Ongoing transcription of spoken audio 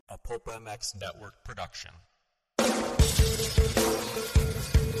Pulp MX Network production.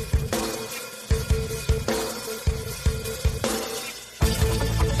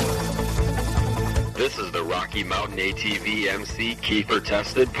 This is the Rocky Mountain ATV MC Kiefer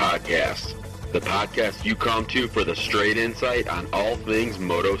Tested podcast. The podcast you come to for the straight insight on all things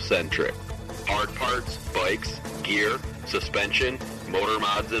moto-centric. Hard parts, bikes, gear, suspension, motor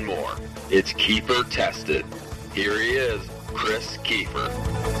mods, and more. It's Kiefer Tested. Here he is, Chris Kiefer.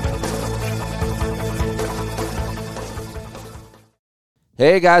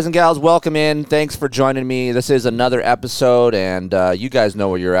 Hey guys and gals, welcome in. Thanks for joining me. This is another episode, and you guys know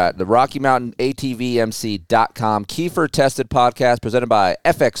where you're at. The Rocky Mountain ATVMC.com Kiefer Tested podcast presented by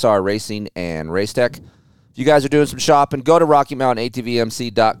FXR Racing and Racetech. If you guys are doing some shopping, go to Rocky Mountain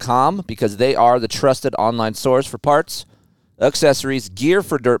ATVMC.com because they are the trusted online source for parts, accessories, gear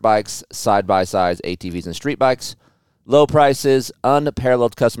for dirt bikes, side-by-sides, ATVs, and street bikes. Low prices,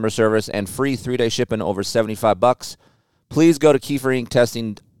 unparalleled customer service, and free 3-day shipping over $75. Please go to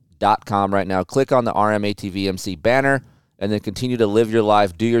KieferIncTesting.com right now. Click on the RMATVMC banner, and then continue to live your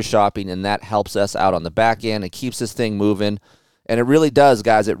life, do your shopping, and that helps us out on the back end. It keeps this thing moving, and it really does,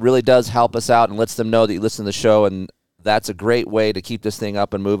 guys. It really does help us out and lets them know that you listen to the show, and that's a great way to keep this thing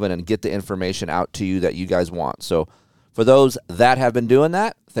up and moving and get the information out to you that you guys want. So for those that have been doing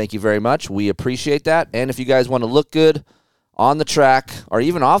that, thank you very much. We appreciate that. And if you guys want to look good on the track or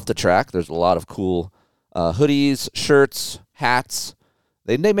even off the track, there's a lot of cool hoodies, shirts, hats.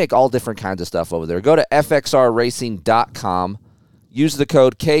 They make all different kinds of stuff over there. Go to fxrracing.com. Use the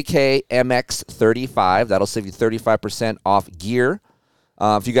code KKMX35. That'll save you 35% off gear.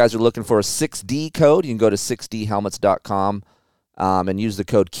 If you guys are looking for a 6D code, you can go to 6dhelmets.com and use the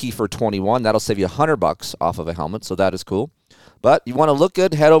code Kiefer21. That'll save you $100 off of a helmet, so that is cool. But you want to look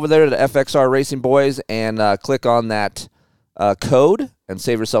good, head over there to the FXR Racing Boys and click on that code and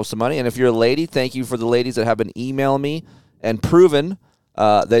save yourself some money. And if you're a lady, thank you for the ladies that have been emailing me and proven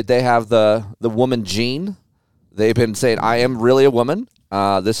that they have the woman gene. They've been saying, I am really a woman.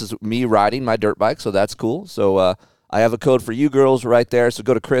 This is me riding my dirt bike, so that's cool. So I have a code for you girls right there. So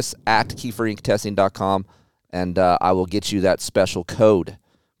go to Chris at KieferIncTesting.com, and I will get you that special code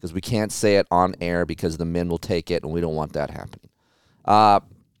because we can't say it on air because the men will take it, and we don't want that happening.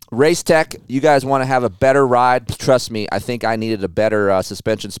 Racetech, you guys want to have a better ride. Trust me, I think I needed a better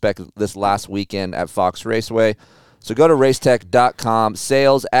suspension spec this last weekend at Fox Raceway. So go to racetech.com,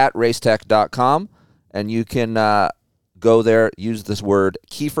 sales at racetech.com, and you can go there, use this word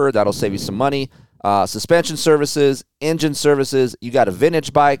Kiefer. That'll save you some money. Suspension services, engine services. You got a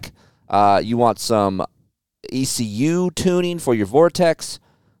vintage bike. You want some ECU tuning for your Vortex.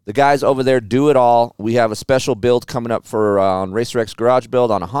 The guys over there do it all. We have a special build coming up for on RacerX Garage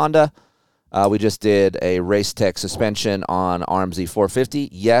Build on a Honda. We just did a Racetech suspension on RMZ 450.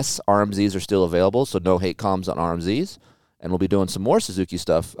 Yes, RMZs are still available, so no hate comms on RMZs. And we'll be doing some more Suzuki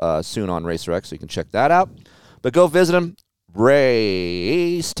stuff soon on RacerX, so you can check that out. But go visit them,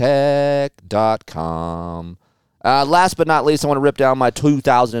 racetech.com. Last but not least, I want to rip down my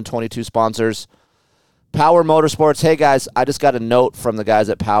 2022 sponsors. Power Motorsports. Hey, guys, I just got a note from the guys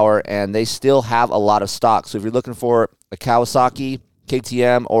at Power, and they still have a lot of stock. So if you're looking for a Kawasaki,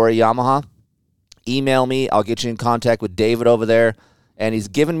 KTM, or a Yamaha, email me. I'll get you in contact with David over there, and he's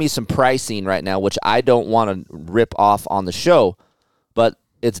giving me some pricing right now, which I don't want to rip off on the show, but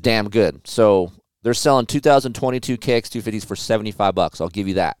it's damn good. So they're selling 2022 KX250s for $75. I'll give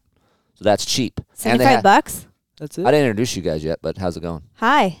you that. So that's cheap. $75? That's it. I didn't introduce you guys yet, but how's it going?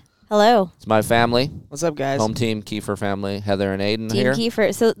 Hi. Hello. It's my family. What's up, guys? Home team, Kiefer family, Heather and Aiden Team here.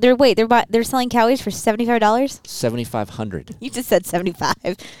 Kiefer. So they're selling Cowies for $75? $7,500. You just said 75.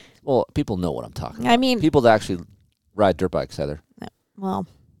 Well, people know what I'm talking about. I mean, People that actually ride dirt bikes, Heather. well,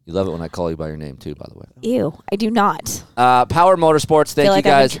 You love it when I call you by your name, too, by the way. ew. I do not. Power Motorsports, thank feel you like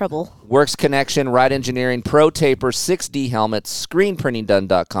I'm in guys. trouble. Works Connection, Ride Engineering, Pro Taper, 6D Helmets,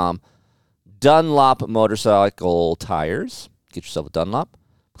 ScreenPrintingDone.com, Dunlop Motorcycle Tires. Get yourself a Dunlop.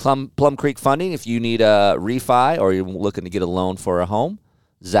 Plum Creek Funding, if you need a refi or you're looking to get a loan for a home.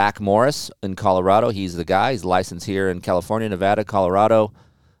 Zach Morris in Colorado, he's the guy. He's licensed here in California, Nevada, Colorado,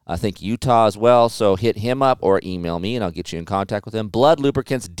 I think Utah as well. So hit him up or email me, and I'll get you in contact with him. Blood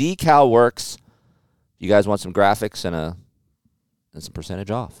Lubricants, Decal Works. You guys want some graphics and some percentage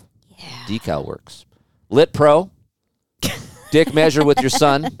off. Yeah. Decal Works. Lit Pro, dick measure with your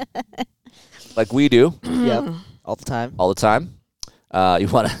son, like we do. Yep. All the time. All the time. You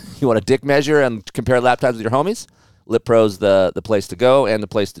want to dick measure and compare lap times with your homies? Lit Pro's the place to go and the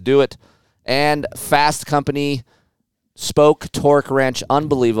place to do it. And Fast Company, spoke, torque wrench,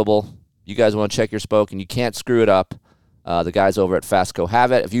 unbelievable. You guys want to check your spoke and you can't screw it up. The guys over at Fastco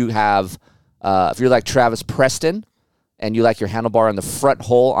have it. If you're like Travis Preston and you like your handlebar in the front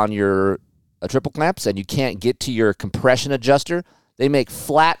hole on your triple clamps and you can't get to your compression adjuster, they make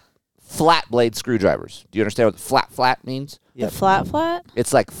flat blade screwdrivers. Do you understand what flat means? The flat?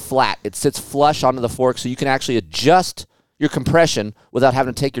 It's like flat. It sits flush onto the fork so you can actually adjust your compression without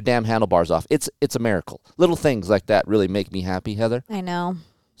having to take your damn handlebars off. It's a miracle. Little things like that really make me happy, Heather. I know.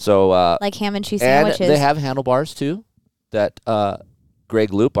 So like ham and cheese and sandwiches. they have handlebars too. That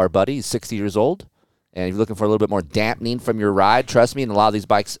Greg Loop, our buddy, is 60 years old, and if you're looking for a little bit more dampening from your ride, trust me, and a lot of these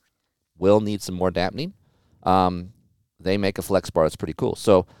bikes will need some more dampening. They make a flex bar that's pretty cool.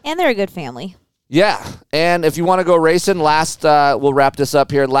 So and they're a good family. yeah, and if you want to go racing, we'll wrap this up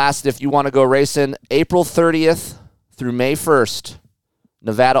here. If you want to go racing, April 30th through May 1st,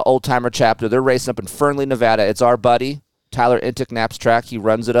 Nevada Old Timer Chapter. They're racing up in Fernley, Nevada. It's our buddy Tyler Intick-Knapp's track. He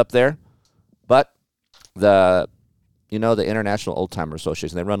runs it up there, but the International Old Timer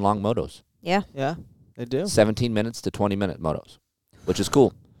Association, they run long motos. Yeah. Yeah, they do. 17 minutes to 20-minute motos, which is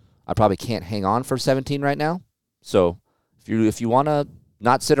cool. I probably can't hang on for 17 right now. So if you want to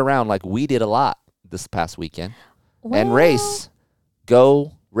not sit around like we did a lot this past weekend and race,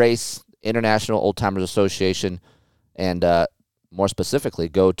 go race International Old Timers Association and more specifically,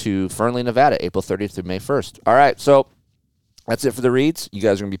 go to Fernley, Nevada, April 30th through May 1st. All right, so that's it for the reads. You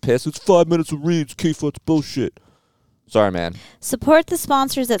guys are going to be pissed. It's 5 minutes of reads. Keith, that's bullshit. Sorry, man. Support the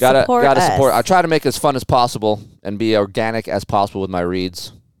sponsors that gotta support us. Support. I try to make it as fun as possible and be organic as possible with my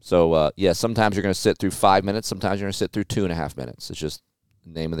reads. So, sometimes you're going to sit through 5 minutes. Sometimes you're going to sit through 2.5 minutes. It's just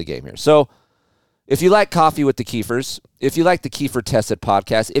the name of the game here. So, if you like Coffee with the Kiefers, if you like the Kiefer Tested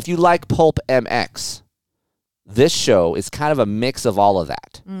podcast, if you like Pulp MX, this show is kind of a mix of all of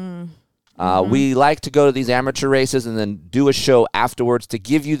that. We like to go to these amateur races and then do a show afterwards to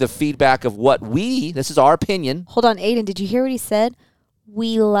give you the feedback of this is our opinion. Hold on, Aiden, did you hear what he said?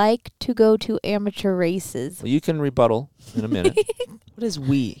 We like to go to amateur races. Well, you can rebuttal in a minute. What is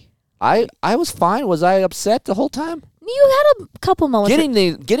we? I was fine. Was I upset the whole time? You had a couple moments.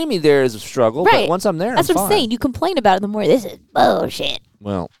 Getting me there is a struggle, Right. but once I'm there, That's I'm what I'm fine. saying. You complain about it the more. This is bullshit.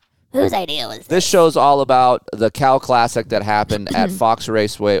 Well, Whose idea was this? this show's all about the Cal Classic that happened at Fox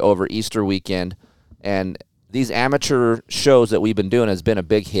Raceway over Easter weekend, and these amateur shows that we've been doing has been a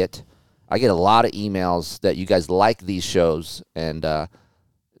big hit. I get a lot of emails that you guys like these shows, and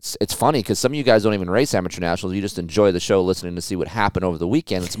it's funny because some of you guys don't even race amateur nationals. You just enjoy the show, listening to see what happened over the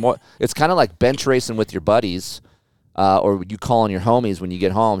weekend. It's kind of like bench racing with your buddies, or you call on your homies when you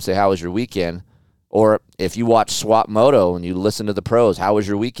get home, say, how was your weekend? Or if you watch Swap Moto and you listen to the pros, how was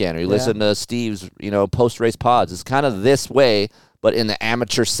your weekend? Or you listen to Steve's, post-race pods. It's kind of this way, but in the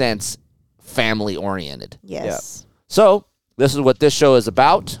amateur sense, family-oriented. Yes. So this is what this show is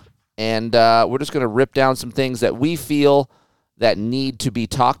about, and we're just going to rip down some things that we feel that need to be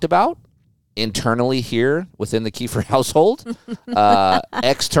talked about internally here within the Kiefer household,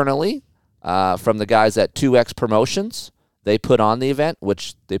 externally from the guys at 2X Promotions. They put on the event,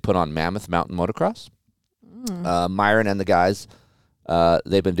 which they put on Mammoth Mountain Motocross. Myron and the guys,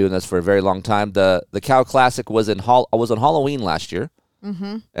 they've been doing this for a very long time. The Cal Classic was on Halloween last year,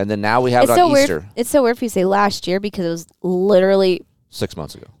 and then now we have it on Easter. It's so weird if you say last year because it was literally 6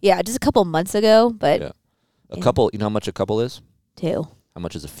 months ago. Yeah, just a couple months ago. But Yeah. A couple. You know how much a couple is? 2, How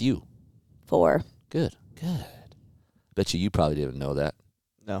much is a few? 4. Good. Bet you probably didn't know that,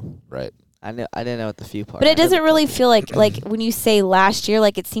 No, right? I didn't know what the few part. But it doesn't really feel like when you say last year,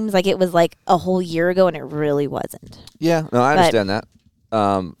 like it seems like it was like a whole year ago, and it really wasn't. Yeah, no, I understand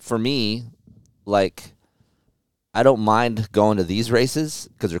that. For me, like, I don't mind going to these races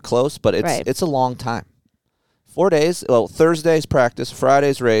because they're close, but it's a long time. 4 days. Well, Thursday's practice,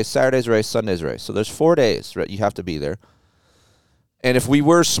 Friday's race, Saturday's race, Sunday's race. So there's 4 days, right? You have to be there. And if we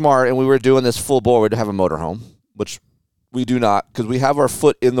were smart and we were doing this full bore, we'd have a motorhome, which we do not, because we have our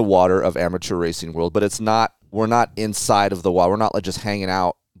foot in the water of amateur racing world, but we're not inside of the water. We're not like just hanging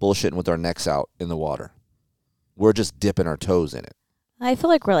out, bullshitting with our necks out in the water. We're just dipping our toes in it. I feel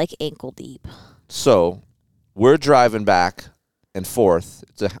like we're like ankle deep. So we're driving back and forth.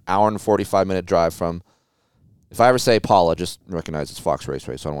 It's an hour and 45-minute drive from, if I ever say Paula, just recognize it's Fox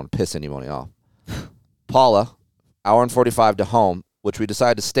Raceway, so I don't want to piss anybody off. Paula, hour and 45 to home, which we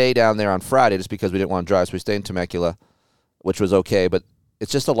decided to stay down there on Friday just because we didn't want to drive, so we stayed in Temecula, which was okay, but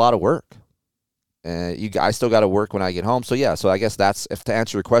it's just a lot of work. I still got to work when I get home. So, yeah, I guess that's, if to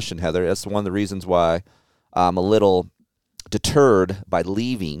answer your question, Heather, that's one of the reasons why I'm a little deterred by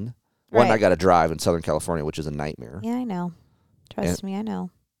leaving. One, Right. I got to drive in Southern California, which is a nightmare. Yeah, I know. Trust me, I know.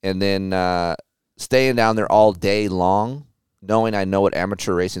 And then staying down there all day long knowing I know what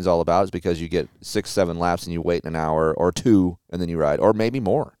amateur racing is all about is because you get 6-7 laps and you wait an hour or two and then you ride, or maybe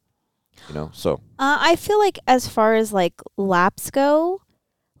more. So I feel like as far as like laps go,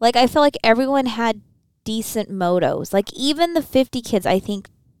 like I feel like everyone had decent motos. Like even the 50 kids, I think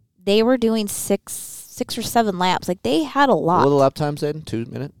they were doing six or 7 laps. Like they had a lot. what were the lap times, Aiden? 2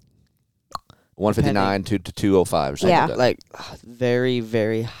 minutes? 159 to 205 or something Yeah. like that. Like very,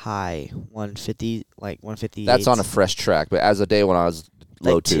 very high 150, like 158. That's on a fresh track, but as a day when I was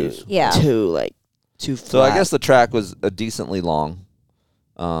low like twos. Yeah. Two flat. So I guess the track was a decently long.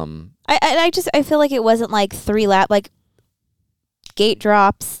 I feel like it wasn't like 3 lap, like gate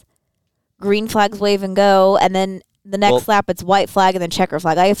drops, green flags wave and go, and then the next lap it's white flag and then checker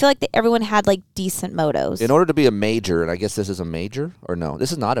flag. I feel like everyone had like decent motos. In order to be a major, and I guess this is a major, or no,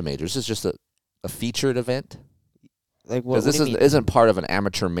 this is not a major. This is just a featured event. like what? Because What this do you mean? isn't part of an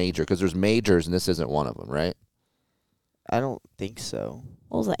amateur major, because there's majors and this isn't one of them, right? I don't think so.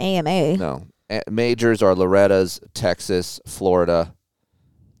 What was the AMA? No. Majors are Loretta's, Texas, Florida,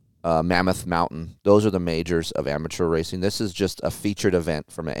 Mammoth Mountain. Those are the majors of amateur racing. This is just a featured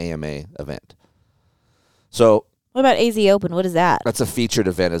event from an AMA event. So What about AZ Open? What is that? that's a featured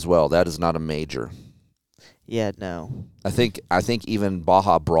event as well. That is not a major. Yeah, no. I think even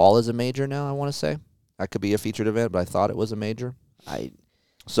Baja Brawl is a major now, I want to say. That could be a featured event, but I thought it was a major.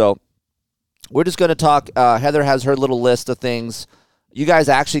 So we're just going to talk. Heather has her little list of things. You guys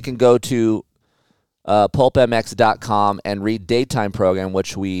actually can go to pulpmx.com and read Daytime Program,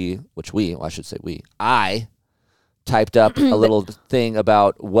 I typed up a little thing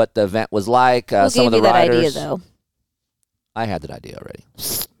about what the event was like. Who Some gave of the you that riders. idea though? I had that idea already.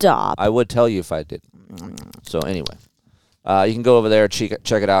 Stop. I would tell you if I did. So anyway, you can go over there, check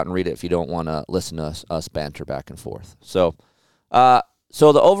it out, and read it if you don't want to listen to us banter back and forth. So the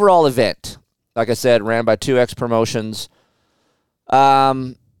overall event, like I said, ran by 2X Promotions.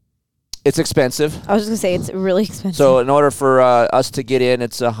 It's expensive. I was just gonna say it's really expensive. So in order for us to get in,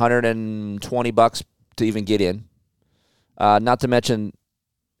 it's $120 to even get in. Not to mention,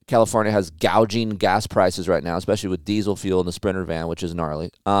 California has gouging gas prices right now, especially with diesel fuel in the Sprinter van, which is gnarly.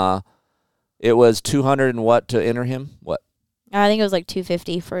 It was $200 and what to enter him? What? I think it was like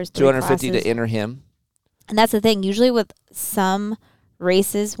 $250 for his 3 $250 classes. to enter him. And that's the thing. Usually with some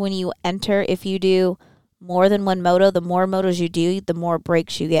races, when you enter, if you do more than one moto, the more motos you do, the more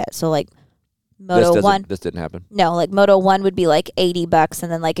breaks you get. So like Moto 1. This didn't happen. No, like Moto 1 would be like $80,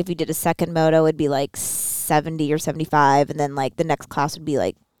 and then like if you did a second moto, it'd be like 70 or 75, and then like the next class would be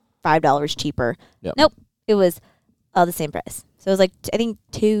like $5 cheaper. Yep. Nope, it was all the same price. So it was like I think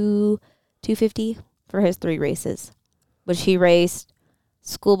 $250 for his 3 races, which he raced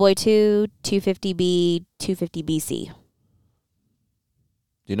Schoolboy 2, 250B, 250BC.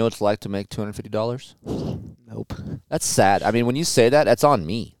 Do you know what it's like to make $250? Nope. That's sad. I mean, when you say that, that's on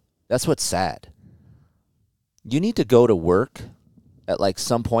me. That's what's sad. You need to go to work at like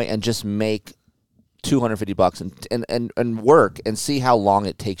some point and just make $250 and work and see how long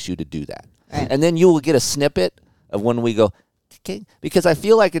it takes you to do that. Right. And then you will get a snippet of when we go, okay, because I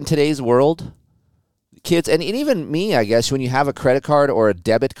feel like in today's world, kids, and even me, I guess, when you have a credit card or a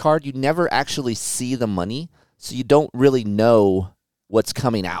debit card, you never actually see the money, so you don't really know what's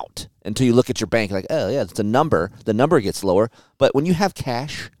coming out until you look at your bank like, oh, yeah, it's a number. The number gets lower. But when you have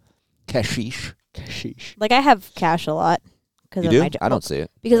cashish. Like I have cash a lot because You of do? my job. I don't see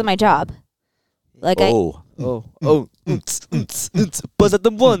it. Because of my job. Like Oh, Buzz at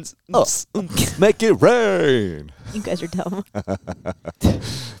them ones. make it rain. you guys are dumb.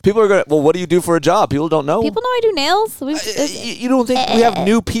 People are going to, well, what do you do for a job? People don't know. People know I do nails. You don't think we have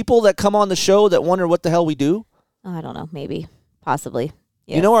new people that come on the show that wonder what the hell we do? I don't know. Maybe. Possibly.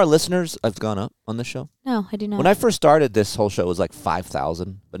 Yes. You know our listeners have gone up on the show? No, I do not. When I first started, this whole show was like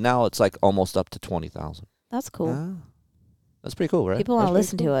 5,000, but now it's like almost up to 20,000. That's cool. That's pretty cool, right? People want to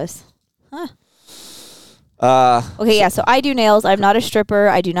listen to us. Okay, yeah. So I do nails. I'm not a stripper.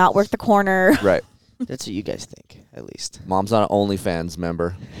 I do not work the corner. Right. That's what you guys think, at least. Mom's not an OnlyFans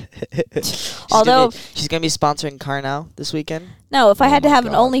member. Although she's gonna be sponsoring Carnow this weekend. no, if I had to my have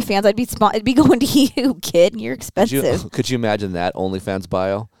an God. OnlyFans, I'd be going to you, kid. You're expensive. Could you imagine that OnlyFans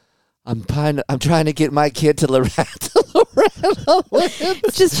bio? I'm trying to get my kid to Loretta.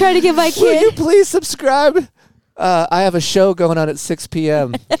 Just trying to get my Will you kid. please subscribe? I have a show going on at 6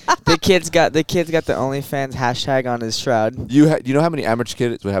 p.m. The kid's got the OnlyFans hashtag on his shroud. You know how many amateur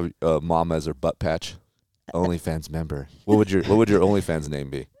kids would have mom as their butt patch? OnlyFans member. What would your OnlyFans name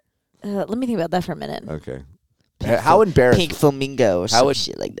be? Let me think about that for a minute. Okay. How embarrassed? Pink flamingo or How some would-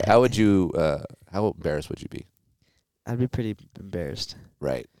 shit like that. How would you? How embarrassed would you be? I'd be pretty embarrassed.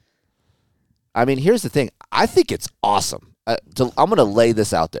 Right. I mean, here's the thing. I think it's awesome. I'm going to lay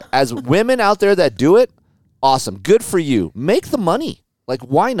this out there. As women out there that do it, awesome. Good for you. Make the money. Like,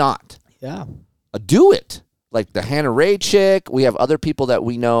 why not? Yeah. Do it. Like the Hannah Ray chick. We have other people that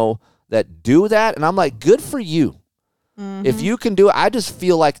we know that do that. And I'm like, good for you. Mm-hmm. If you can do it, I just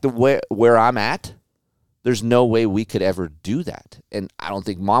feel like where I'm at, there's no way we could ever do that. And I don't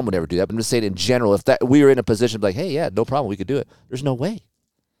think Mom would ever do that. But I'm just saying in general, if that we were in a position of like, hey, yeah, no problem, we could do it. There's no way.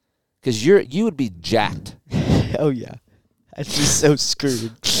 Because you would be jacked. Oh, yeah. I'd be so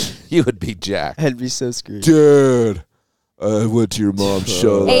screwed. You would be jacked. I'd be so screwed. Dad, I went to your mom's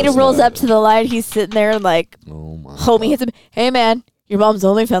show. Aiden rolls up to the line. He's sitting there and like, Oh, my homie hits him. Hey, man, your mom's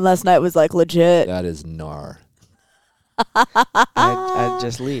OnlyFans last night was like legit. That is gnar. I'd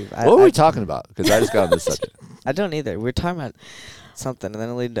just leave. What were we talking about? Because I just got on this subject. I don't either. We're talking about something, and then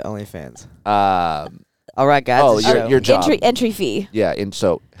it lead to OnlyFans. Um, All right, guys. Oh, the show. your job. Entry fee. Yeah, and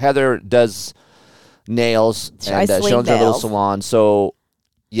so Heather does nails, I and she sling owns her little nails. salon. So,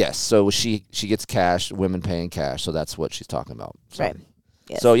 yes, so she gets cash, women paying cash. So that's what she's talking about. So, Right.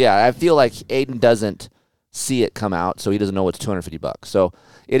 Yes. So, yeah, I feel like Aiden doesn't see it come out, so he doesn't know it's $250. So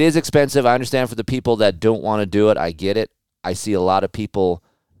it is expensive. I understand for the people that don't want to do it. I get it. I see a lot of people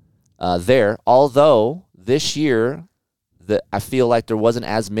there. Although this year, I feel like there wasn't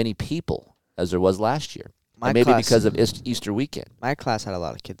as many people as there was last year. And maybe because of Easter weekend. My class had a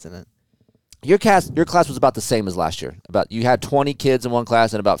lot of kids in it. Your class was about the same as last year. You had 20 kids in one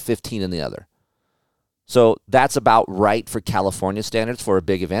class and about 15 in the other. So that's about right for California standards for a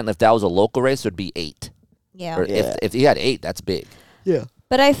big event. And if that was a local race, there'd be 8. Yeah. Or if you had 8, that's big. Yeah.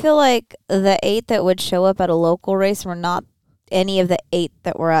 But I feel like the 8 that would show up at a local race were not any of the 8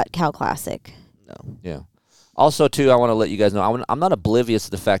 that were at Cal Classic. No. Yeah. Also, too, I want to let you guys know, I'm not oblivious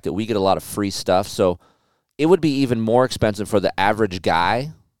to the fact that we get a lot of free stuff. So it would be even more expensive for the average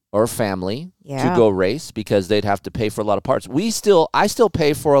guy or family to go race because they'd have to pay for a lot of parts. I still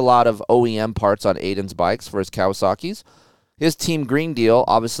pay for a lot of OEM parts on Aiden's bikes for his Kawasaki's. His Team Green deal,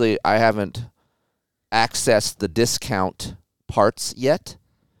 obviously, I haven't accessed the discount parts yet,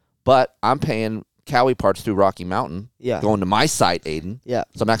 but I'm paying Cowie parts through Rocky Mountain. Yeah. Going to my site, Aiden. Yeah.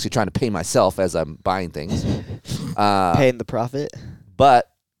 So I'm actually trying to pay myself as I'm buying things. Paying the profit. But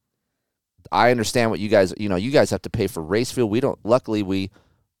I understand what you guys have to pay for race fuel. Luckily we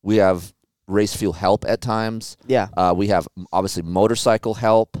have race fuel help at times. Yeah. We have obviously motorcycle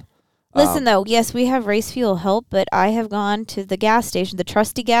help. Listen, though, yes, we have race fuel help, but I have gone to the gas station, the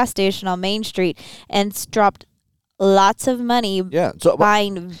trusty gas station on Main Street, and dropped lots of money Yeah. So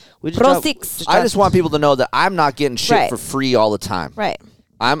buying We Pro dropped- 6. I just want people to know that I'm not getting shit Right. for free all the time. Right.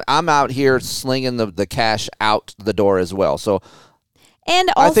 I'm out here slinging the cash out the door as well. So And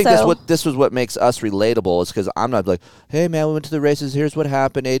also, I think this was what makes us relatable is because I'm not like, hey man, we went to the races. Here's what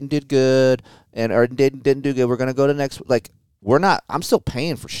happened. Aiden did good, and or Aiden didn't do good. We're gonna go to next. Like we're not. I'm still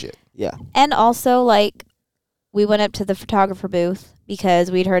paying for shit. Yeah. and also, like, we went up to the photographer booth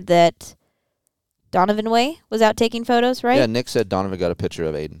because we'd heard that Donovan Way was out taking photos, right? Yeah. Nick said Donovan got a picture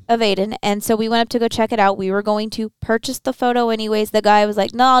of Aiden. Of Aiden. And so we went up to go check it out. We were going to purchase the photo anyways. The guy was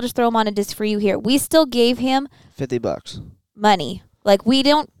like, no, I'll just throw him on a disc for you here. We still gave him $50. money. Like, we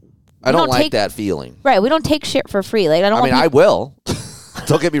don't. I don't like take, that feeling. Right. We don't take shit for free. Like, I don't I mean, want I will.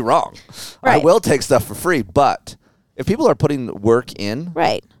 Don't get me wrong. I Right. will take stuff for free, but if people are putting work in,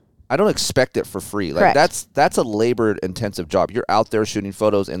 Right. I don't expect it for free. Like Correct. that's a labor-intensive job. You're out there shooting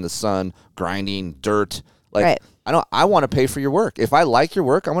photos in the sun, grinding dirt. Like Right. I want to pay for your work. If I like your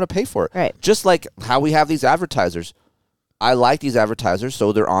work, I want to pay for it. Right. Just like how we have these advertisers. I like these advertisers,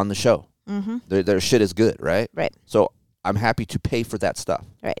 so they're on the show. Mm-hmm. Their shit is good, right? Right. So I'm happy to pay for that stuff.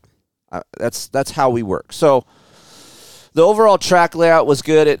 Right. That's how we work. So the overall track layout was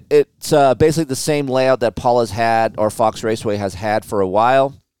good. It's basically the same layout that Paula's had or Fox Raceway has had for a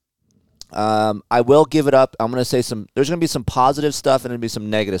while. I will give it up. I'm going to say there's going to be some positive stuff and there's going to be some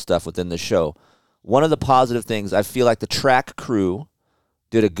negative stuff within the show. One of the positive things, I feel like the track crew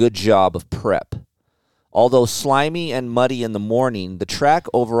did a good job of prep. Although slimy and muddy in the morning, the track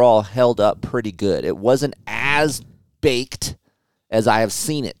overall held up pretty good. It wasn't as baked as I have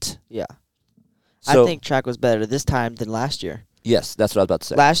seen it. Yeah. So, I think track was better this time than last year. yes, that's what I was about to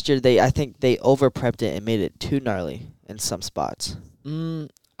say. Last year, I think they over prepped it and made it too gnarly in some spots.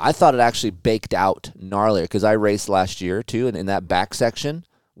 I thought it actually baked out gnarlier because I raced last year too, and in that back section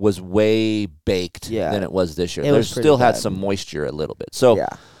was way baked than it was this year. It There was pretty still had bad. some moisture a little bit. So Yeah.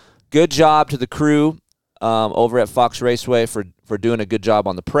 good job to the crew over at Fox Raceway for doing a good job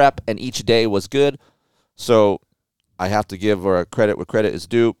on the prep, and each day was good. So I have to give credit where credit is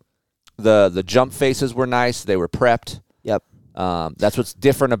due. The jump faces were nice. They were prepped. Yep. That's what's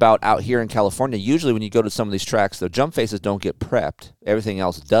different about out here in California. Usually when you go to some of these tracks, the jump faces don't get prepped. Everything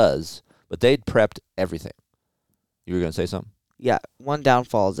else does, but they'd prepped everything. You were going to say something? Yeah, one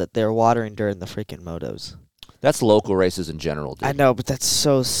downfall is that they're watering during the freaking motos. That's local races in general, dude. I know, but that's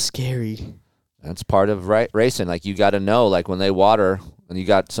so scary. That's part of racing. Like, you got to know, like, when they water and you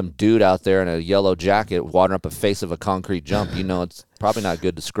got some dude out there in a yellow jacket watering up a face of a concrete jump, you know it's probably not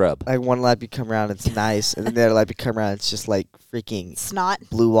good to scrub. Like, one lap you come around, it's nice, and then the other lap you come around, it's just like freaking Snot.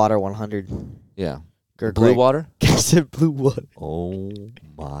 Blue Water 100. Yeah. Or Blue water? I said Blue Water. Oh,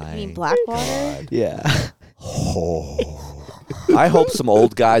 my. You mean black water? Yeah. Oh. I hope some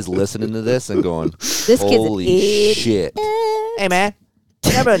old guys listening to this and going, This kid's an holy idiot. shit. Hey, man.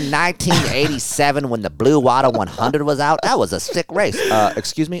 Remember 1987 when the Blue Water 100 was out? That was a sick race.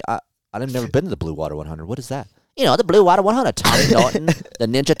 Excuse me? I've never been to the Blue Water 100. What is that? You know, the Blue Water 100. Tommy Norton, the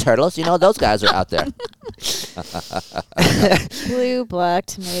Ninja Turtles. You know, those guys are out there. Blue, black,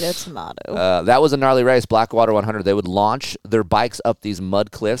 tomato. That was a gnarly race, Blackwater 100. They would launch their bikes up these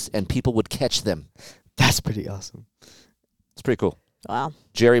mud cliffs, and people would catch them. That's pretty awesome. It's pretty cool. Wow.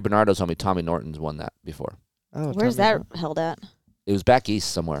 Jerry Bernardo told me Tommy Norton's won that before. Oh, Where's that held at? It was back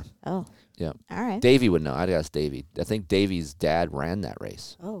east somewhere. Oh. Yeah. All right. Davey would know. I'd ask Davey. I think Davey's dad ran that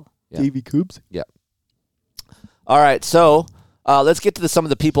race. Oh. Yeah. Davey Coops? Yep. All right, so let's get to some of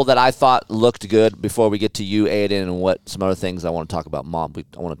the people that I thought looked good before we get to you, Aiden, and what some other things I want to talk about. Mom,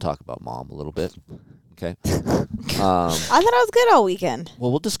 I want to talk about Mom a little bit. Okay. I thought I was good all weekend.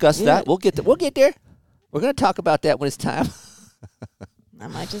 Well, we'll discuss that. We'll get there. We're going to talk about that when it's time. I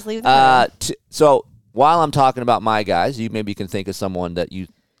might just leave the So while I'm talking about my guys, you maybe can think of someone that you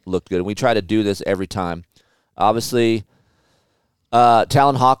looked good. And we try to do this every time. Obviously,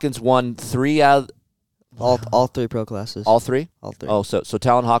 Talon Hawkins won 3 out of All three pro classes. all 3? All three. Oh, so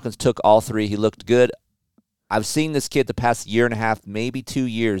Talon Hawkins took all 3. He looked good. I've seen this kid the past year and a half, maybe 2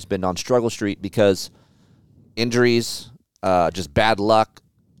 years, been on struggle street because injuries, just bad luck,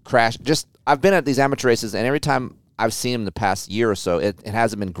 crash. I've been at these amateur races, and every time I've seen him the past year or so, it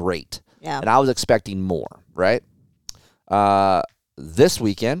hasn't been great. Yeah. And I was expecting more, right? This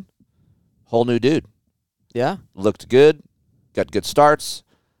weekend, whole new dude. Yeah? Looked good, got good starts.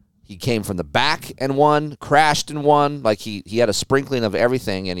 He came from the back and won, crashed and won. Like he had a sprinkling of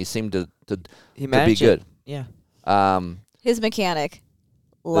everything, and he seemed to be good. Yeah. His mechanic.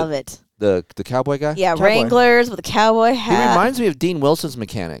 Love it. The cowboy guy? Yeah, Cowboy. Wranglers with a cowboy He hat. reminds me of Dean Wilson's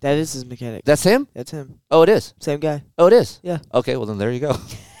mechanic. That is his mechanic. That's him? That's him. Oh, it is. Same guy. Oh, it is? Yeah. Okay, well, then there you go.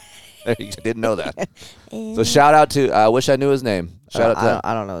 You didn't know that. So shout out to, I wish I knew his name. Shout out to that.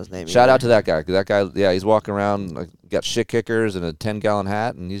 I don't know his name. Shout either. out to that guy. 'Cause that guy, yeah, he's walking around, like, got shit kickers and a 10-gallon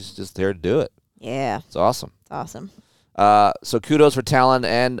hat, and he's just there to do it. Yeah. It's awesome. It's awesome. So kudos for Talon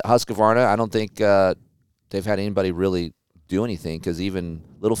and Husqvarna. I don't think they've had anybody really do anything because even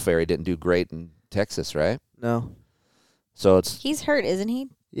Little Ferry didn't do great in Texas, right? No. So it's He's hurt, isn't he?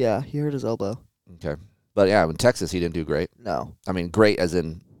 Yeah, he hurt his elbow. okay. But yeah, in Texas he didn't do great. No. I mean, great as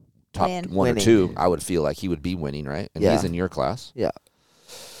in top Win. 1 or Winning. 2. I would feel like he would be winning, right? And Yeah. he's in your class. Yeah.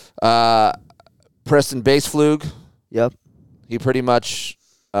 Preston Baseflug, Yep. he pretty much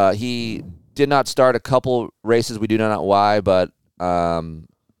he did not start a couple races. We do not know why, but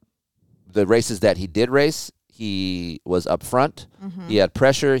the races that he did race, he was up front. Mm-hmm. He had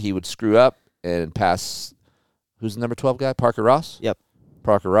pressure. He would screw up and pass. Who's the number 12 guy? Parker Ross? Yep.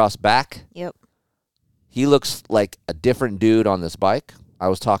 Parker Ross back. Yep. He looks like a different dude on this bike. I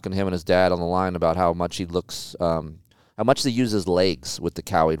was talking to him and his dad on the line about how much he looks, how much he uses legs with the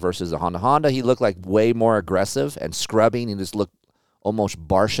Cowie versus the Honda. Honda, he looked like way more aggressive and scrubbing. He just looked almost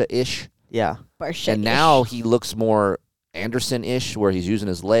Barsha-ish. Yeah. And now he looks more Anderson-ish where he's using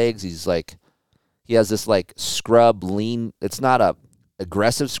his legs. He's like, he has this like scrub lean. It's not a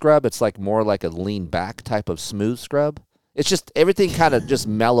aggressive scrub. It's like more like a lean back type of smooth scrub. It's just everything kind of just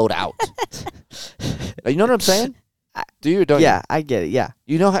mellowed out. You know what I'm saying? Do you or don't Yeah, I get it. Yeah.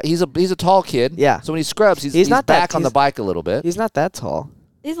 you? You know how he's a tall kid. Yeah. So when he scrubs, he's not that- back on the he's- bike a little bit. He's not that tall.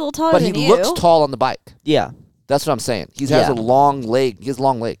 He's a little taller But he than you. looks tall on the bike. Yeah. That's what I'm saying. He has Yeah. a long leg. He has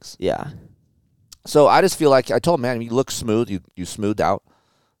long legs. Yeah. So I just feel like I told him, man, you look smooth. You smoothed out.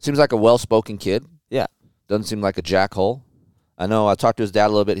 Seems like a well-spoken kid. Yeah. Doesn't seem like a jackhole. I know I talked to his dad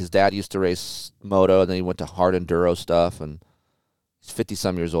a little bit. His dad used to race moto, and then he went to hard enduro stuff, and he's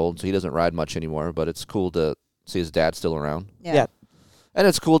 50-some years old, so he doesn't ride much anymore, but it's cool to see his dad still around. Yeah. And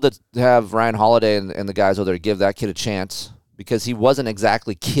it's cool to have Ryan Holiday and the guys over there give that kid a chance because he wasn't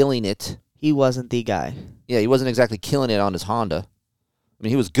exactly killing it. He wasn't the guy. Yeah, he wasn't exactly killing it on his Honda. I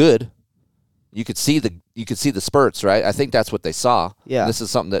mean, he was good. You could see the spurts, right? I think that's what they saw. Yeah. And this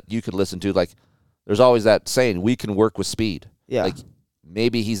is something that you could listen to. Like, there's always that saying, we can work with speed. Yeah. Like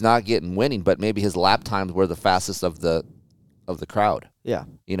maybe he's not getting winning, but maybe his lap times were the fastest of the crowd. Yeah.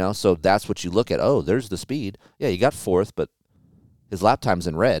 You know, so that's what you look at. Oh, there's the speed. Yeah, he got fourth, but his lap time's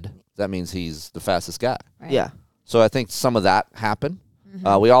in red. That means he's the fastest guy. Right. Yeah. So I think some of that happened.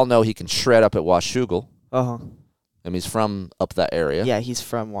 We all know he can shred up at Washougal. Uh-huh. And he's from up that area. Yeah, he's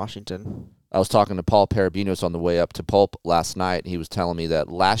from Washington. I was talking to Paul Parabinos on the way up to Pulp last night. He was telling me that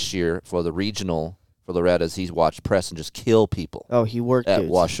last year for the regional for Loretta's, he's watched Preston just kill people Oh, he worked at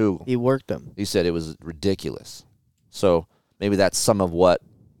dudes. Washougal. He worked them. He said it was ridiculous. So maybe that's some of what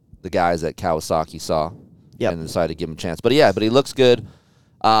the guys at Kawasaki saw Yep. and decided to give him a chance. But yeah, but he looks good.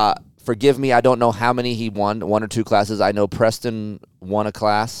 Forgive me, I don't know how many he won, 1 or 2 classes. I know Preston won a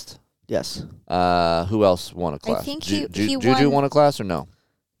class. Yes. Who else won a class? think he Juju won- won a class or no?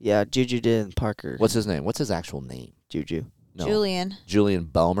 Yeah, Juju did in Parker. What's his name? What's his actual name? Juju? No. Julian. Julian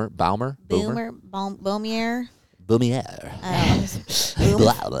Baumer? Boomier.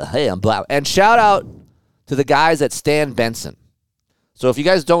 Blah. Hey, I'm Blau. And shout out to the guys at Stan Benson. So if you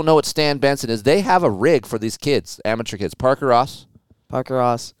guys don't know what Stan Benson is, they have a rig for these kids, amateur kids. Parker Ross,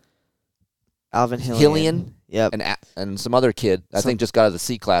 Alvin Hillian, Yep. and some other kid, I think just got out of the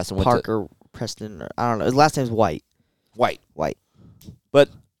C class and went Parker Preston. Or, I don't know. His last name's White. to White. White. But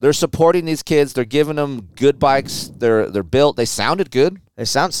they're supporting these kids. They're giving them good bikes. They're built. They sounded good. They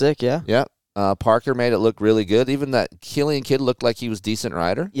sound sick, yeah. Yeah. Parker made it look really good. Even that Killian kid looked like he was a decent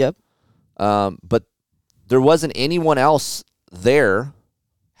rider. Yep. But there wasn't anyone else there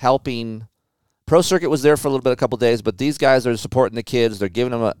helping. Pro Circuit was there for a little bit, a couple days, but these guys are supporting the kids. They're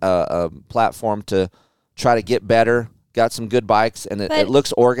giving them a platform to try to get better. Got some good bikes, and it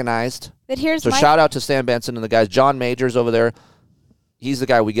looks organized. But here's So my shout out to Stan Benson and the guys. John Majors over there. He's the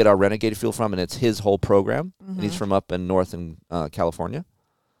guy we get our Renegade fuel from, and it's his whole program. And he's from up in Northern California.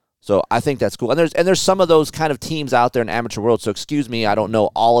 So I think that's cool. And there's some of those kind of teams out there in amateur world. So excuse me, I don't know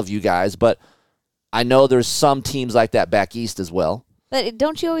all of you guys, but I know there's some teams like that back east as well. But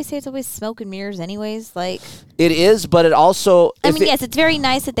don't you always say it's always smoke and mirrors anyways? Like, It is, but it also. yes, it's very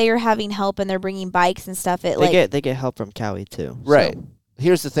nice that they are having help and they're bringing bikes and stuff. They get help from Cowie too. Right. So.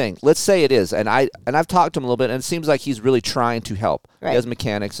 Here's the thing. Let's say it is, and I've talked to him a little bit, and it seems like he's really trying to help. Right. He has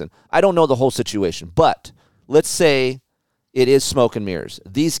mechanics, and I don't know the whole situation, but let's say it is smoke and mirrors.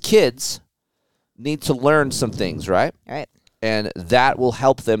 These kids need to learn some things, right? Right. And that will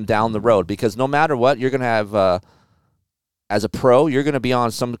help them down the road, because no matter what, you're going to have, as a pro, you're going to be on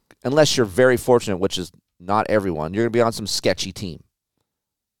some, unless you're very fortunate, which is not everyone, you're going to be on some sketchy team.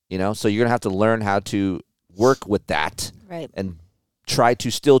 You know, so you're going to have to learn how to work with that. Right. And try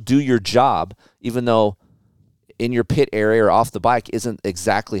to still do your job, even though in your pit area or off the bike isn't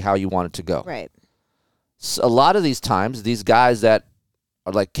exactly how you want it to go. Right. So a lot of these times, these guys that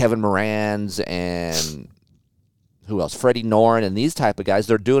are like Kevin Moran's and who else? Freddie Noren and these type of guys,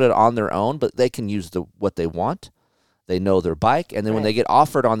 they're doing it on their own, but they can use what they want. They know their bike. And then when they get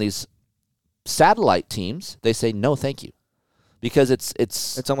offered on these satellite teams, they say, no, thank you. Because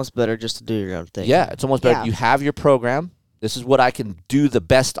it's almost better just to do your own thing. Yeah, it's almost better. Yeah. You have your program. This is what I can do the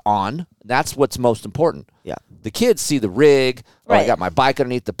best on. That's what's most important. Yeah. The kids see the rig. Oh, I Right. got my bike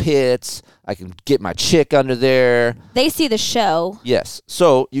underneath the pits. I can get my chick under there. They see the show. Yes.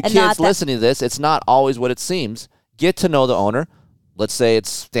 So you And not kids that- listening to this, it's not always what it seems. Get to know the owner. Let's say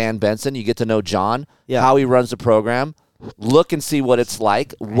it's Stan Benson. You get to know John, Yeah. how he runs the program. Look and see what it's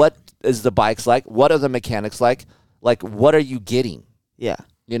like. What is the bikes like? What are the mechanics like? Like, what are you getting? Yeah.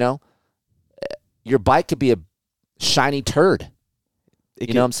 You know? Your bike could be a shiny turd.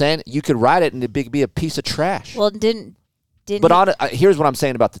 You know what I'm saying? You could ride it and it could be a piece of trash. Well, didn't. But here's what I'm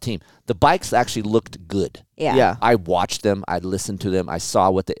saying about the team. The bikes actually looked good. Yeah. Yeah. I watched them. I listened to them. I saw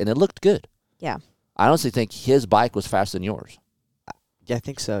and it looked good. Yeah. I honestly think his bike was faster than yours. Yeah, I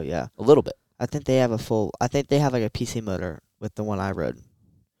think so, yeah. A little bit. I think they have like a PC motor with the one I rode.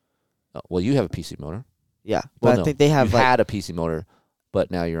 Oh, well, you have a PC motor. Yeah. Well, But no, I think they have you like had a PC motor,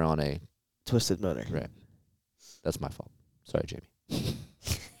 but now you're on a. twisted motor. Right. That's my fault. Sorry, Jamie.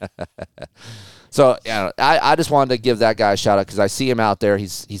 So yeah, I just wanted to give that guy a shout out because I see him out there.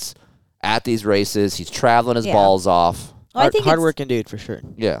 He's at these races. He's traveling his Yeah. balls off. Well, I think it's, Hardworking dude for sure.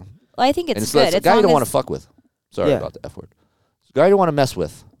 Yeah. well, I think And it's it's, good. it's a As guy you long don't want as- to fuck with. Sorry Yeah. about the F word. It's a guy you don't want to mess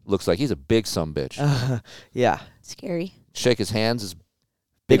with. Looks like he's a big sumbitch. Yeah. Scary. Shake his hands, his Big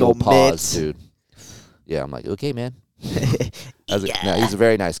big old old paws, mitts. dude. Yeah, I'm like, okay, man. No, he's a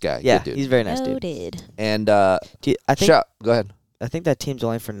very nice guy. Yeah, Good dude. he's a very nice dude. Noted. And I think go ahead. I think that team's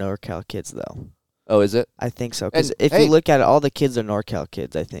only for NorCal kids though. Oh, is it? I think so. Because And, if hey- you look at it, all the kids are NorCal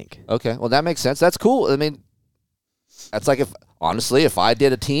kids, I think. Okay. Well, that makes sense. That's cool. I mean, that's like if I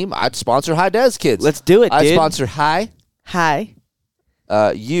did a team, I'd sponsor High Des kids. Let's do it, I'd dude. sponsor High Hi.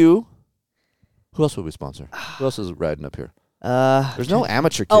 You. Who else would we sponsor? Who else is riding up here? There's There's no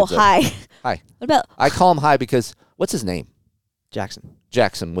amateur kids. Oh, up. hi. Hi. What about I call him Hi because what's his name? Jackson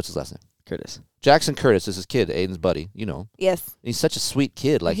Jackson. What's his last name? Curtis. Jackson Curtis is his kid, Aiden's buddy. You know him. yes? He's such a sweet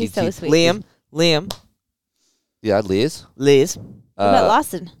kid. Like He's so sweet. Liam. Yeah, Liz. Liz. What about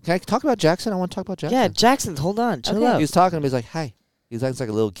Lawson? Can I talk about Jackson? I want to talk about Jackson. Yeah, Jackson. Hold on. Chill Okay. out. He was talking to me. He's like, "Hi." He's acting like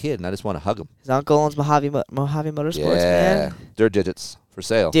a little kid, and I just want to hug him. His uncle owns Mojave Motorsports, man. Dirt digits for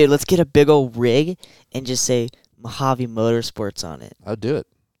sale. Dude, let's get a big old rig and just say Mojave Motorsports on it. I'd do it.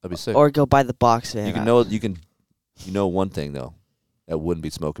 That'd be sick. Or go buy the box van. You know one thing though, that wouldn't be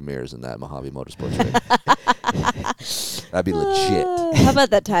smoke and mirrors in that Mojave Motorsports rig. That'd be legit. How about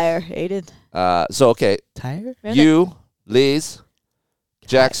that tire, Aiden? So okay, Tire? you, Liz,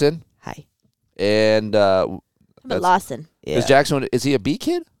 Jackson, Hi. and How about That's- Lawson? Yeah. is Jackson? Is he a B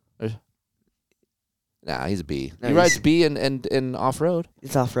kid? Nah, he's a B. No, He he's- rides B and off road.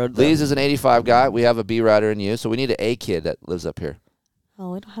 It's off road. Liz is an 85 guy. We have a B rider in you, so we need an A kid that lives up here.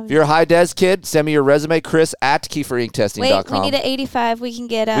 Oh, we don't have. If you're a high des kid, send me your resume, Chris at Wait, KieferInkTesting.com. we need an 85. We can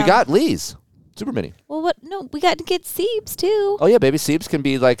get. We got Lee's Super Mini. Well, what? No, we got to get Siebes too. Oh yeah, baby. Siebes can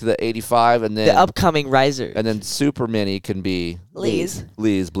be like the 85, and then the upcoming riser. and then Super Mini can be Lee's.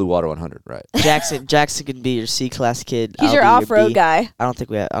 Lee's Blue Water 100, right? Jackson can be your C-class kid. He's I'll your be off-road B. guy. I don't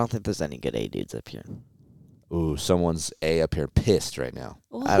think there's any good A dudes up here. Ooh, someone's A up here pissed right now.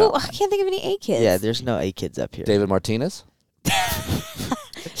 I can't think of any A kids. Yeah, there's no A kids up here. David Martinez.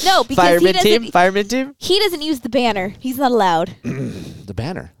 No, because Fireman team. he doesn't use the banner. He's not allowed. The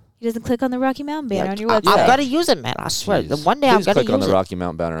banner. He doesn't click on the Rocky Mountain banner on your I've website. got to use it, man. I swear. Jeez. One day Please I'm gonna click on use the it. Rocky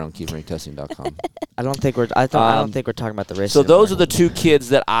Mountain banner on KieferInkTesting.com. I don't think I don't think we're talking about the race. So those are the two kids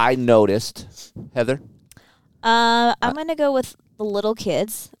that I noticed. Heather. I'm gonna go with the little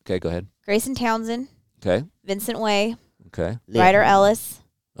kids: Okay, go ahead. Grayson Townsend, Okay. Vincent Way, Okay. Ryder Ellis.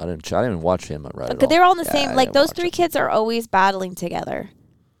 I didn't even watch him at Ryder. Because they're all in the Yeah, same. I Like didn't those watch three it. kids are always battling together.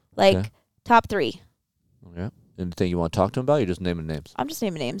 Like Okay. top three. Yeah. Anything you want to talk to him about? You're just naming names. I'm just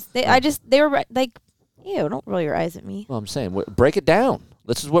naming names. They Yeah. they were like, ew, don't roll your eyes at me. Well, I'm saying, break it down.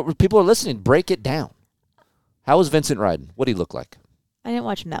 This is what people are listening. Break it down. How was Vincent riding? What did he look like? I didn't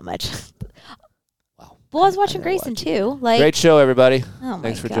watch him that much. Wow. Well, I was watching didn't Grayson watch too. Like, Great show, everybody. oh my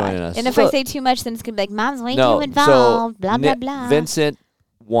Thanks for God. joining us. And if So- I say too much, then it's gonna be like, Mom's way No, too involved. Blah blah Ni- blah. Vincent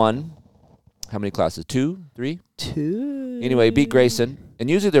won. How many classes? 2, 3? 2. Anyway, beat Grayson. And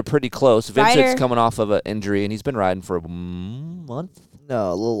usually they're pretty close. Vincent's Ryder- coming off of an injury, and he's been riding for a month.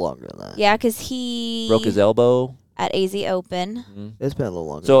 No, a little longer than that. Yeah, because he Broke his elbow. at AZ Open. Mhm. It's been a little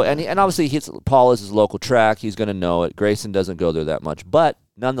longer. So than and obviously Paul is his local track. He's going to know it. Grayson doesn't go there that much, but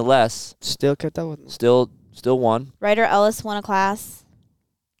nonetheless, that. Still kept up with. still won. Ryder Ellis won a class.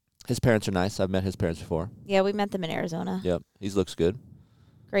 His parents are nice. I've met his parents before. Yeah, we met them in Arizona. Yep, he looks good.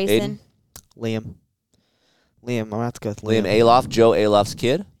 Grayson. Liam, I'm gonna have to go with Liam Aloff, Joe Aloff's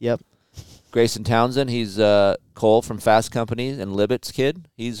kid. Yep. Grayson Townsend, he's Cole from Fast Company and Libet's kid.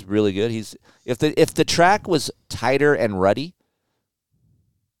 He's really good. He's if the track was tighter and ruddy,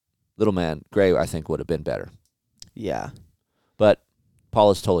 little man Gray I think would have been better. Yeah. But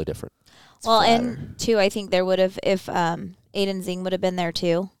Paul is totally different. It's Well, flatter. and two, I think there would have if Aiden Zing would have been there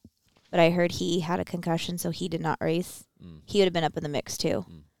too, but I heard he had a concussion, so he did not race. He would have been up in the mix too.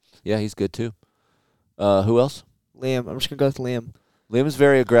 Yeah, he's good too. Who else? Liam. I'm just gonna go with Liam. Liam's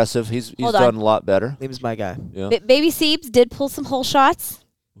very aggressive. He's Hold done on. a lot better. Liam's my guy. Yeah. Baby Siebes did pull some hole shots.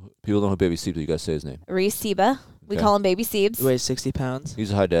 People don't know who Baby Steve. You guys say his name. Reese Seba. We Okay. call him Baby Siebes. He weighs 60 pounds.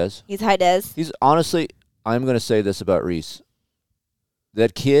 He's a high des. He's high des. He's honestly, I'm going to say this about Reese.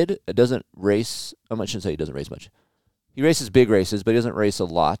 That kid doesn't race. I shouldn't say he doesn't race much. He races big races, but he doesn't race a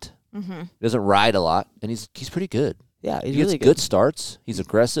lot. Mm-hmm. He doesn't ride a lot, and he's pretty good. Yeah, he's He gets really good starts. He's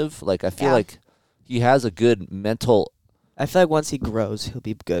aggressive. Like I feel Yeah. like he has a good mental. I feel like once he grows, he'll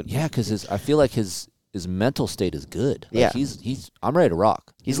be good. Yeah, because I feel like his mental state is good. Like Yeah. he's. I'm ready to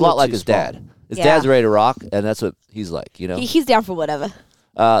rock. He's He's a a lot little like too his small. dad. His Yeah. dad's ready to rock, and that's what he's like. You know. He's down for whatever.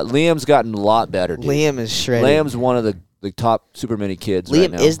 Liam's gotten a lot better. Dude. Liam is shredded. Liam's one of the top super mini kids Liam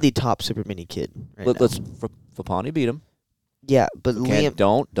right now. is the top super mini kid. Right now. Let's Fapani beat him. Yeah, but Can't,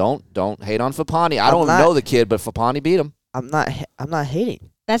 Liam, don't hate on Fapani. I I'm don't not- know the kid, but Fapani beat him. I'm not hating.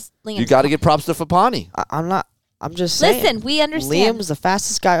 That's Liam. You got to give props to Fapani. I'm not. I'm just saying. Listen, we understand. Liam was the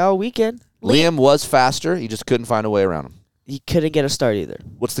fastest guy all weekend. Liam was faster. He just couldn't find a way around him. He couldn't get a start either.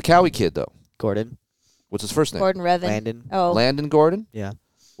 What's the Cowie kid though? Gordon, What's his first name? Gordon Revan. Landon, Oh, Landon Gordon. yeah,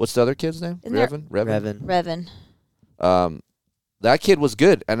 What's the other kid's name? Isn't there- Revan. Revan. Revan. That kid was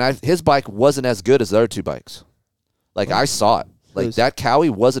good, and his bike wasn't as good as the other two bikes. Like I saw it. Like Who's- that Cowie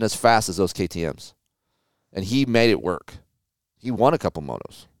wasn't as fast as those KTM's. and he made it work. He won a couple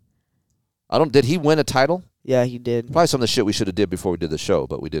motos. Did he win a title? Yeah, he did. Probably some of the shit we should have did before we did the show,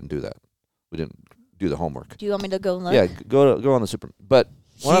 but we didn't do that. We didn't do the homework. Do you want me to go and look? Yeah, go on the Super. But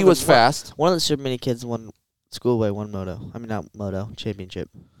he was fast. One of the Super Mini kids won Schoolway, won moto. I mean, not moto, championship.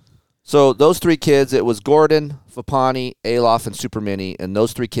 So those 3 kids, it was Gordon, Fapani, Alof, and Super Mini, and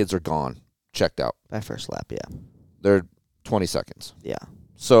those 3 kids are gone, checked out. By first lap, yeah. They're 20 seconds. Yeah.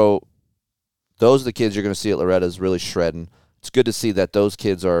 So those are the kids you're going to see at Loretta's really shredding. It's good to see that those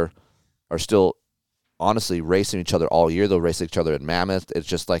kids are still honestly racing each other all year. They'll race each other at Mammoth. It's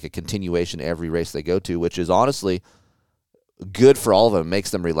just like a continuation every race they go to, which is honestly good for all of them. It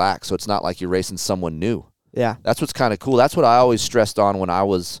makes them relax. So it's not like you're racing someone new. Yeah. That's what's kind of cool. That's what I always stressed on when I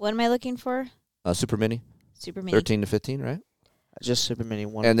was What am I looking for? Super Mini. Super Mini. 13 to 15, right? Just Super Mini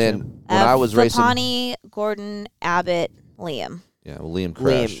 1 And then 2. when I was racing. Fapani, Gordon, Abbott, Liam. Yeah, well, Liam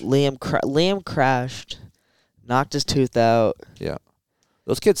crashed. Liam crashed, knocked his tooth out. Yeah.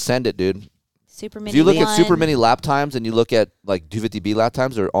 Those kids send it, dude. Super Mini. If you look at 1. Super Mini lap times and you look at like 250B lap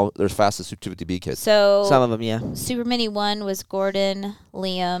times, they're as fast as 250B kids. So Some of them, yeah. Super Mini 1 was Gordon,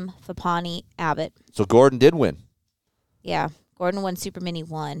 Liam, Fapani, Abbott. So Gordon did win. Yeah, Gordon won Super Mini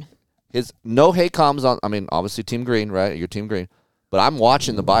 1. His no Haycoms on. I mean, obviously Team Green, right? Your Team Green. But I'm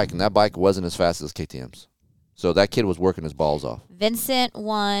watching the bike, and that bike wasn't as fast as KTM's. So that kid was working his balls off. Vincent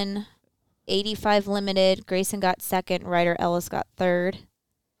won 85 limited. Grayson got second. Ryder Ellis got third.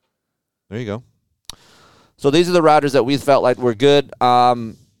 There you go. So these are the riders that we felt like were good.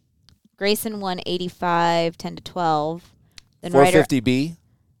 Grayson won 85, 10 to 12. Then Ryder. 450B.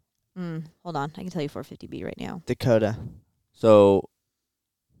 Hold on, I can tell you 450B right now. Dakota. So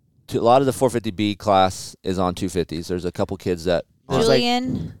a lot of the 450B class is on 250s. There's a couple kids that aren't.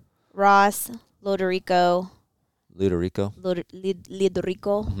 Julian, Ross, Loderico, Lidorico.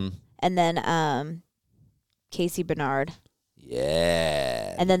 Lidorico, and then Casey Bernard,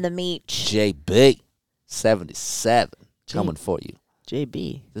 Yeah. and then the Meech. JB 77 coming for you.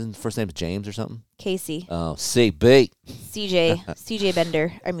 JB. Isn't his first name James or something? Casey. Oh, CB. CJ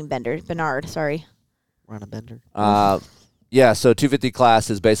Bernard, sorry. Ron Bender. Yeah, so 250 class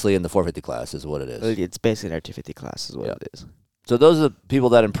is basically in the 450 class is what it is. It's basically our 250 class is what Yep. it is. So those are the people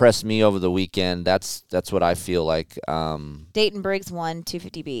that impressed me over the weekend. That's what I feel like. Dayton Briggs won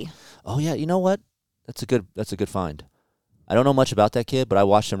 250B. Oh yeah, you know what? That's a good find. I don't know much about that kid, but I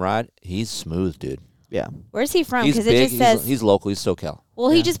watched him ride. He's smooth, dude. Yeah. Where's he from? He's Because big. it just says. He's local. He's SoCal. Well,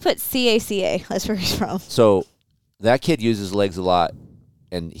 he just put CACA. That's where he's from. So that kid uses legs a lot,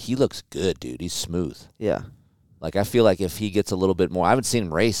 and he looks good, dude. He's smooth. Yeah. Like, I feel like if he gets a little bit more, I haven't seen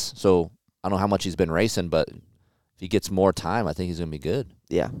him race, so I don't know how much he's been racing, but if he gets more time, I think he's going to be good.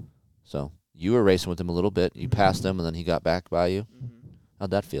 Yeah. So you were racing with him a little bit. You passed him, and then he got back by you.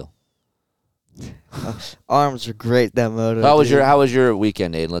 How'd that feel? Arms are great, that moto. How was dude. your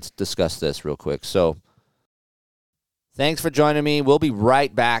weekend, Aiden? Let's discuss this real quick. So thanks for joining me. We'll be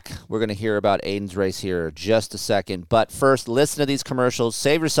right back. We're going to hear about Aiden's race here in just a second. But first, listen to these commercials.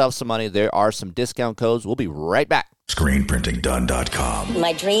 Save yourself some money. There are some discount codes. We'll be right back. ScreenPrintingDone.com.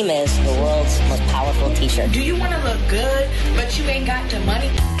 My dream is the world's most powerful t-shirt. Do you want to look good, but you ain't got the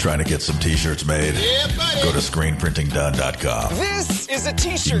money? Trying to get some t-shirts made? Yeah, buddy. Go to ScreenPrintingDone.com. This is a You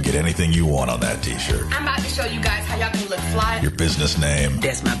t-shirt. can get anything you want on that t-shirt. I'm about to show you guys how y'all can look fly. Your business name,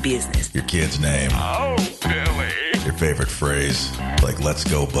 That's my business. your kid's name, Oh, Billy. your favorite phrase, like "Let's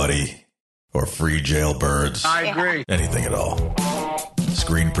go, buddy," or "Free jailbirds." I agree. Anything at all.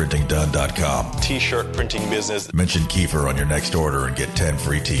 ScreenPrintingDone.com. T-shirt printing business. Mention Kiefer on your next order and get 10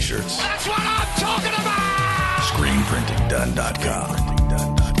 free t-shirts. That's what I'm talking about. ScreenPrintingDone.com.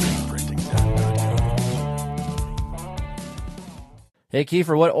 Hey,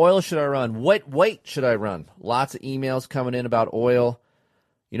 Kiefer, what oil should I run? What weight should I run? Lots of emails coming in about oil.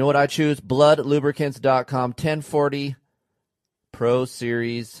 You know what I choose? BloodLubricants.com 1040 Pro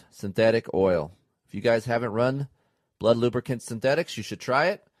Series Synthetic Oil. If you guys haven't run Blood Lubricants Synthetics, you should try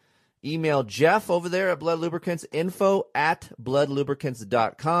it. Email Jeff over there at Blood Lubricants,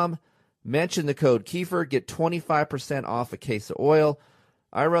 info@bloodlubricants.com. Mention the code Kiefer, get 25% off a case of oil.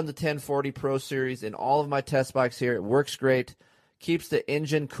 I run the 1040 Pro Series in all of my test bikes here. It works great. Keeps the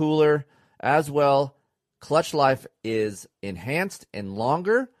engine cooler as well. Clutch life is enhanced and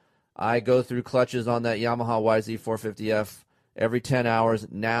longer. I go through clutches on that Yamaha YZ450F every 10 hours.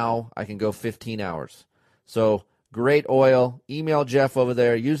 Now I can go 15 hours. So great oil. Email Jeff over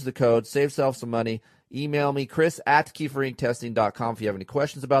there. Use the code. Save yourself some money. Email me, Chris@KieferInkTesting.com if you have any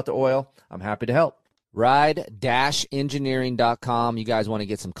questions about the oil. I'm happy to help. Ride-engineering.com. You guys want to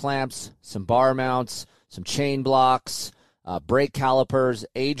get some clamps, some bar mounts, some chain blocks, brake calipers.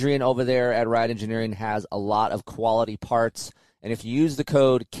 Adrian over there at Ride Engineering has a lot of quality parts. And if you use the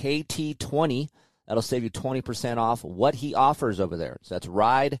code KT20, that'll save you 20% off what he offers over there. So that's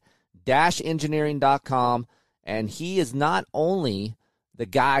ride-engineering.com. And he is not only the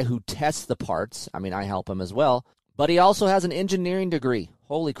guy who tests the parts, I mean, I help him as well, but he also has an engineering degree.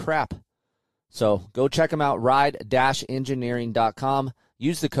 Holy crap. So go check him out, ride-engineering.com.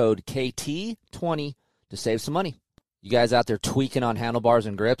 Use the code KT20 to save some money. You guys out there tweaking on handlebars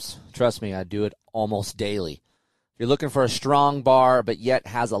and grips? Trust me, I do it almost daily. If you're looking for a strong bar but yet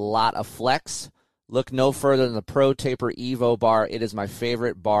has a lot of flex, look no further than the Pro Taper Evo bar. It is my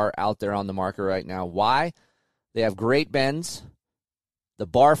favorite bar out there on the market right now. Why? They have great bends. The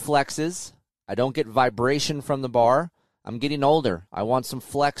bar flexes. I don't get vibration from the bar. I'm getting older. I want some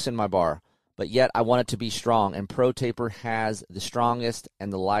flex in my bar, but yet I want it to be strong. And Pro Taper has the strongest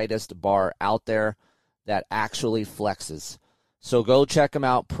and the lightest bar out there that actually flexes. So go check them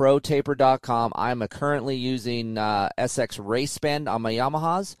out, protaper.com. I'm currently using SX Race Bend on my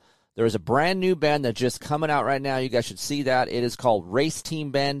Yamahas. There is a brand new bend that's just coming out right now. You guys should see that. It is called Race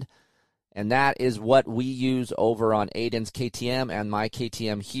Team Bend, and that is what we use over on Aiden's KTM and my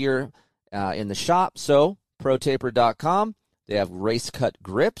KTM here in the shop. So protaper.com. They have race cut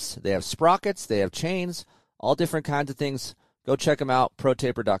grips. They have sprockets. They have chains, all different kinds of things. Go check them out,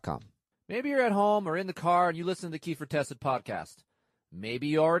 protaper.com. Maybe you're at home or in the car and you listen to the Kiefer Tested podcast. Maybe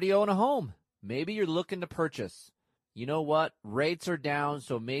you already own a home. Maybe you're looking to purchase. You know what? Rates are down,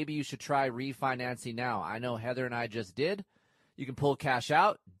 so maybe you should try refinancing now. I know Heather and I just did. You can pull cash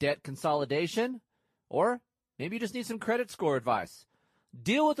out, debt consolidation, or maybe you just need some credit score advice.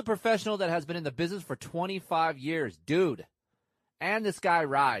 Deal with a professional that has been in the business for 25 years. Dude. And this guy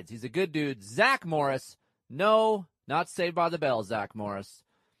rides. He's a good dude. Zach Morris. No, not Saved by the Bell, Zach Morris.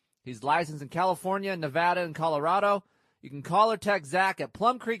 He's licensed in California, Nevada, and Colorado. You can call or text Zach at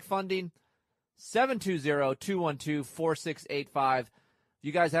Plum Creek Funding, 720-212-4685. If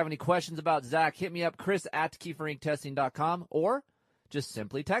you guys have any questions about Zach, hit me up, Chris at KieferInkTesting.com, or just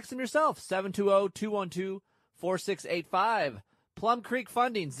simply text him yourself, 720-212-4685. Plum Creek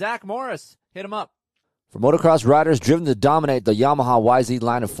Funding, Zach Morris. Hit him up. For motocross riders driven to dominate, the Yamaha YZ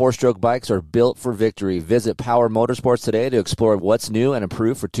line of four-stroke bikes are built for victory. Visit Power Motorsports today to explore what's new and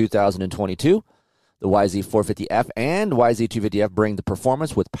improved for 2022. The YZ450F and YZ250F bring the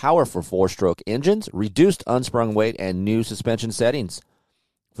performance with powerful four-stroke engines, reduced unsprung weight, and new suspension settings.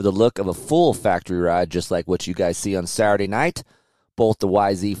 For the look of a full factory ride, just like what you guys see on Saturday night, both the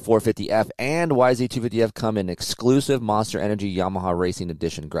YZ450F and YZ250F come in exclusive Monster Energy Yamaha Racing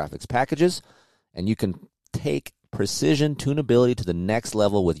Edition graphics packages, and you can take precision tunability to the next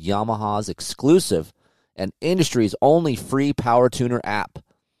level with Yamaha's exclusive and industry's only free Power Tuner app.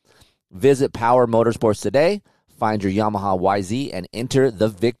 Visit Power Motorsports today, find your Yamaha YZ, and enter the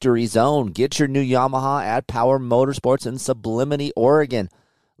victory zone. Get your new Yamaha at Power Motorsports in Sublimity, Oregon.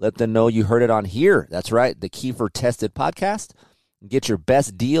 Let them know you heard it on here. That's right, the Kiefer Tested podcast. Get your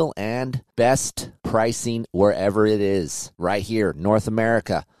best deal and best pricing wherever it is. Right here, North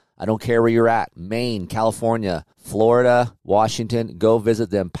America. I don't care where you're at. Maine, California, Florida, Washington. Go visit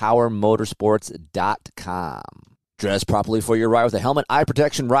them, powermotorsports.com. Dress properly for your ride with a helmet, eye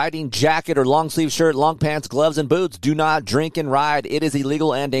protection, riding jacket, or long sleeve shirt, long pants, gloves, and boots. Do not drink and ride. It is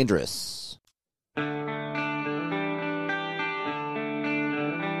illegal and dangerous.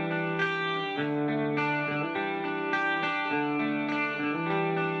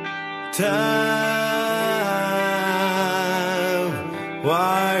 Time,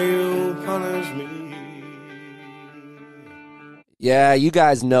 why you punish me? Yeah, you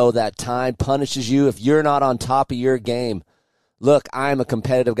guys know that time punishes you if you're not on top of your game. Look, I'm a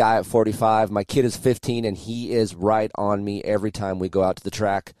competitive guy at 45. My kid is 15, and he is right on me every time we go out to the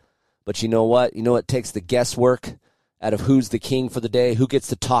track. But you know what? You know what takes the guesswork out of who's the king for the day, who gets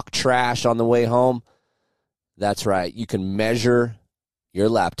to talk trash on the way home? That's right. You can measure your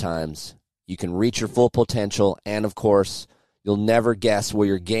lap times. You can reach your full potential, and, of course, you'll never guess where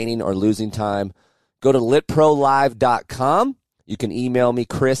you're gaining or losing time. Go to litprolive.com. You can email me,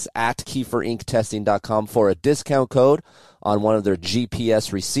 Chris at KieferInkTesting.com, for a discount code on one of their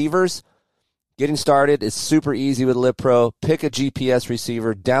GPS receivers. Getting started is super easy with LitPro. Pick a GPS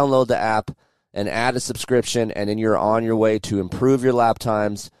receiver, download the app, and add a subscription, and then you're on your way to improve your lap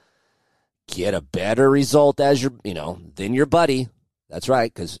times, get a better result than your buddy. That's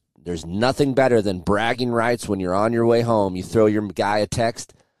right, because there's nothing better than bragging rights when you're on your way home. You throw your guy a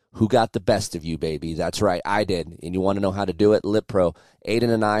text, who got the best of you, baby? That's right, I did. And you want to know how to do it? LitPro. Aiden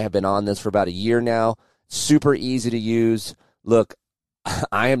and I have been on this for about a year now. Super easy to use. Look,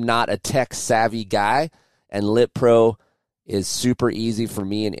 I am not a tech-savvy guy, and LitPro is super easy for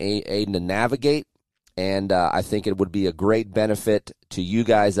me and Aiden to navigate, and I think it would be a great benefit to you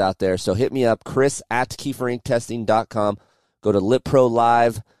guys out there. So hit me up, chris@KieferInkTesting.com. Go to LitPro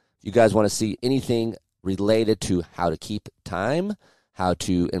Live. If you guys want to see anything related to how to keep time, how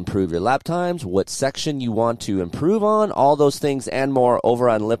to improve your lap times, what section you want to improve on, all those things and more over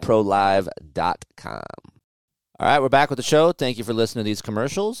on LitProLive.com. All right, we're back with the show. Thank you for listening to these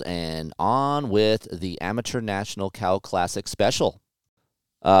commercials, and on with the Amateur National Cow Classic Special.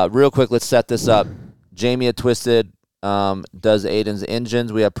 Real quick, let's set this up. Jamie at Twisted does Aiden's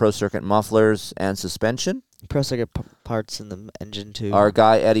engines. We have Pro Circuit mufflers and suspension. Pro Circuit parts in the engine, too. Our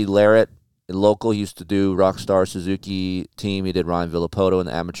guy, Eddie Larrett, local, used to do Rockstar Suzuki team. He did Ryan Villapoto in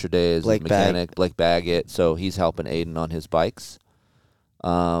the amateur days. Blake mechanic, Blake Baggett. So he's helping Aiden on his bikes.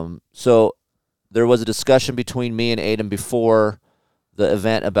 So there was a discussion between me and Aiden before the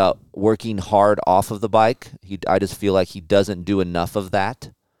event about working hard off of the bike. I just feel like he doesn't do enough of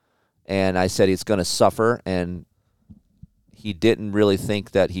that. And I said he's going to suffer, and he didn't really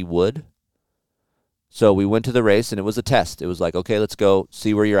think that he would. So we went to the race, and it was a test. It was like, okay, let's go,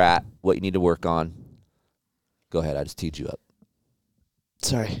 see where you're at, what you need to work on. Go ahead. I just teed you up.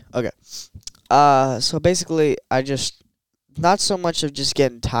 Sorry. Okay. So basically, I just, not so much of just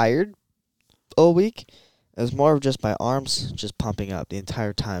getting tired all week. It was more of just my arms just pumping up the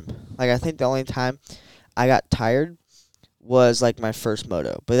entire time. Like, I think the only time I got tired was, like, my first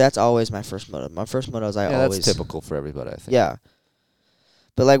moto. But that's always my first moto. My first moto is always... that's typical for everybody, I think. Yeah.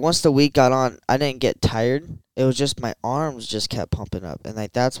 But, like, once the week got on, I didn't get tired. It was just my arms just kept pumping up. And,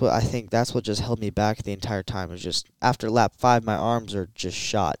 like, that's what just held me back the entire time. It was just, after lap 5, my arms are just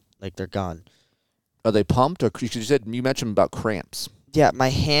shot. Like, they're gone. Are they pumped? Or you mentioned about cramps. Yeah, my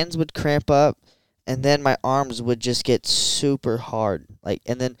hands would cramp up, and then my arms would just get super hard. Like,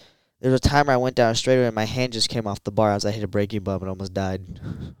 and then there was a time where I went down a straightaway, and my hand just came off the bar as I hit a braking bump and almost died.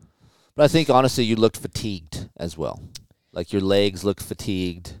 But I think, honestly, you looked fatigued as well. Like, your legs looked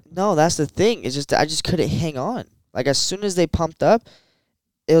fatigued. No, that's the thing. It's just I just couldn't hang on. Like, as soon as they pumped up,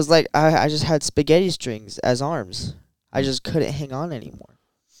 it was like I just had spaghetti strings as arms. I just couldn't hang on anymore.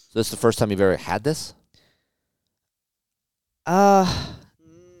 So this is the first time you've ever had this? I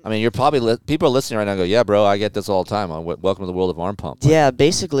mean, you're probably people are listening right now and go, yeah, bro, I get this all the time. Welcome to the world of arm pump. Yeah,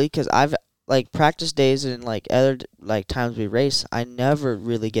 basically, because I've, like, practice days and, like, other, like, times we race, I never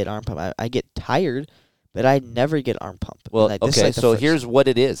really get arm pump. I get tired, but I never get arm pump. Well, like, okay, so here's what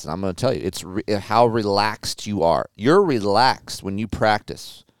it is. I'm going to tell you. It's how relaxed you are. You're relaxed when you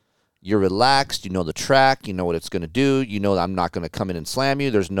practice. You're relaxed. You know the track. You know what it's going to do. You know that I'm not going to come in and slam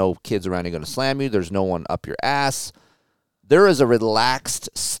you. There's no kids around you going to slam you. There's no one up your ass. There is a relaxed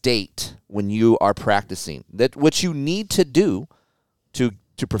state when you are practicing, that what you need to do to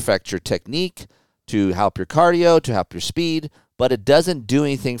perfect your technique, to help your cardio, to help your speed, but it doesn't do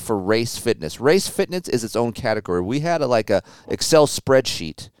anything for race fitness. Race fitness is its own category. We had a Excel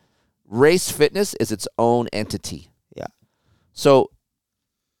spreadsheet. Race fitness is its own entity. Yeah. So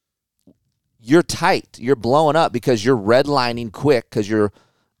you're tight. You're blowing up because you're redlining quick because you're,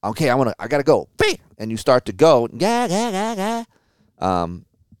 okay, I got to go. Bam! And you start to go,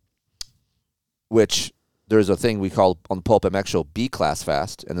 which there's a thing we call on the Pulp MX show B-class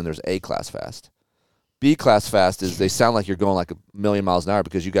fast, and then there's A-class fast. B-class fast is they sound like you're going like 1,000,000 miles an hour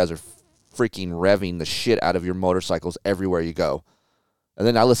because you guys are freaking revving the shit out of your motorcycles everywhere you go. And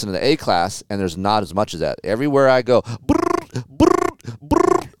then I listen to the A-class, and there's not as much as that. Everywhere I go, brrr, brrr,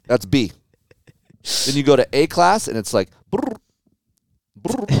 brrr, that's B. Then you go to A-class, and it's like, brrr,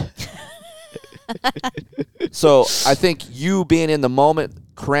 brrr. So I think you being in the moment,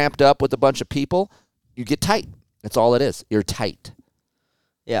 cramped up with a bunch of people, you get tight. That's all it is. You're tight.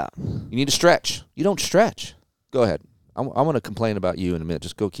 Yeah. You need to stretch. You don't stretch. Go ahead. I want to complain about you in a minute.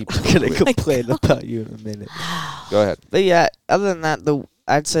 Just go keep. I'm going to complain about you in a minute. Go ahead. But yeah, other than that,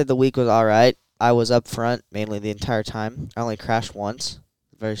 I'd say the week was all right. I was up front mainly the entire time. I only crashed once.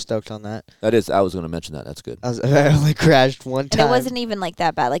 Very stoked on that. I was going to mention that. That's good. I only crashed one time. And it wasn't even like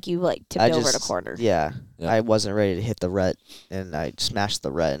that bad. Like you tipped over the corner. Yeah. I wasn't ready to hit the rut, and I smashed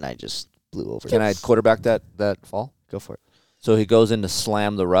the rut, and I just blew over. Can I quarterback that fall? Go for it. So he goes in to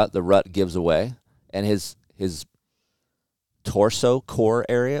slam the rut. The rut gives away, and his torso core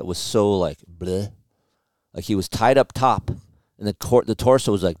area was so like bleh. Like he was tied up top, and the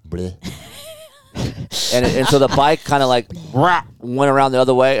torso was like bleh. and so the bike kind of like went around the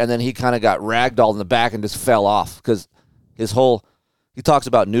other way, and then he kind of got ragdolled in the back and just fell off because he talks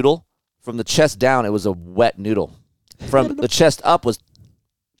about noodle. From the chest down, it was a wet noodle. From the chest up was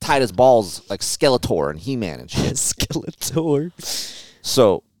tight as balls, like Skeletor and He-Man and shit. Skeletor.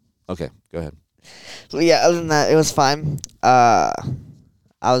 So, okay, go ahead. But yeah, other than that, it was fine. I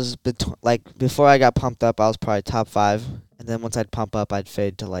was before I got pumped up, I was probably top 5, and then once I'd pump up, I'd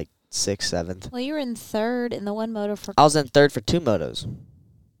fade to like 6th, 7th. Well, you were in 3rd in the one moto for. I was in 3rd for 2 motos.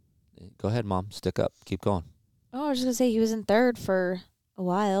 Go ahead, Mom. Stick up. Keep going. Oh, I was just gonna say he was in 3rd for a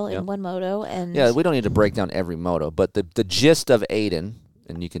while in one moto, and Yeah, we don't need to break down every moto, but the gist of Aiden,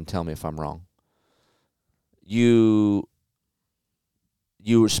 and you can tell me if I'm wrong. Your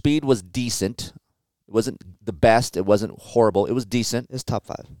speed was decent. It wasn't the best. It wasn't horrible. It was decent. It was top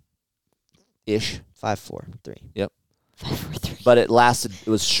 5. Ish. 5.43. Yep. 5.43. But it lasted. It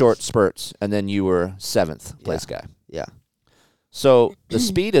was short spurts, and then you were 7th place guy. Yeah. So the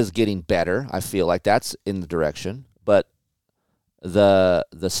speed is getting better. I feel like that's in the direction, but the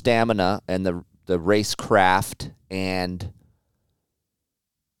stamina and the race craft and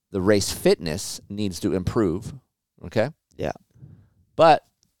the race fitness needs to improve. Okay. Yeah. But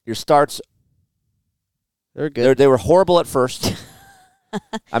your starts. They're good. They were horrible at first.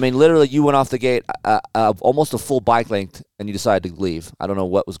 I mean, literally, you went off the gate almost a full bike length, and you decided to leave. I don't know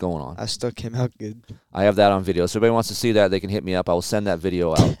what was going on. I still came out good. I have that on video. So if anybody wants to see that, they can hit me up. I will send that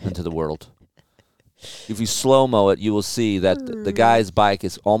video out into the world. If you slow-mo it, you will see that the guy's bike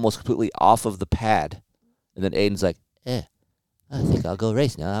is almost completely off of the pad. And then Aiden's like, I think I'll go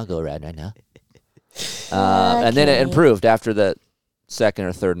race now. I'll go ride right now. And then it improved after the 2nd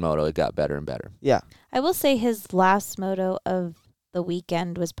or 3rd moto. It got better and better. Yeah. I will say his last moto of the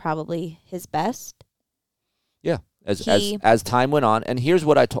weekend was probably his best. Yeah, as time went on. And here's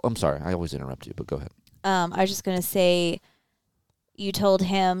what I told. I'm sorry, I always interrupt you, but go ahead. I was just going to say, you told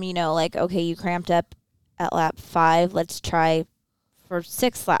him, like, okay, you cramped up at lap 5. Let's try for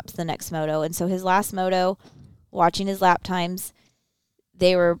 6 laps the next moto. And so his last moto, watching his lap times,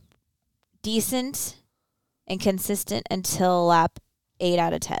 they were decent and consistent until lap 8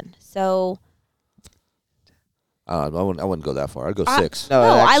 out of 10. So I wouldn't go that far. I'd go 6. No,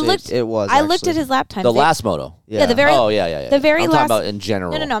 I actually, looked. It was. I looked at his lap times. The last moto. Yeah. The very. Oh yeah. The very I'm last. talking about in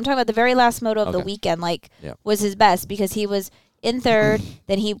general. No. I'm talking about the very last moto of the weekend. Was his best because he was in 3rd.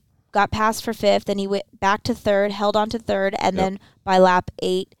 Then he got passed for 5th. Then he went back to 3rd, held on to 3rd, and then by lap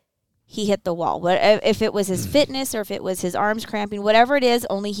 8, he hit the wall. If it was his fitness or if it was his arms cramping, whatever it is,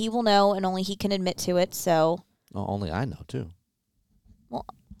 only he will know and only he can admit to it. So. Oh, only I know too. Well.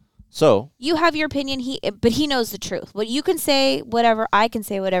 So you have your opinion, but he knows the truth. What you can say, whatever, I can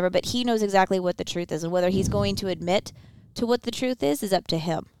say whatever, but he knows exactly what the truth is, and whether he's going to admit to what the truth is up to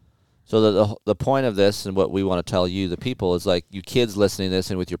him. So the point of this and what we want to tell you, the people, is like you kids listening to this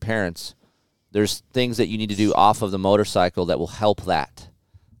and with your parents, there's things that you need to do off of the motorcycle that will help that.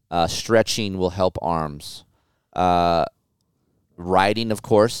 Stretching will help arms. Riding, of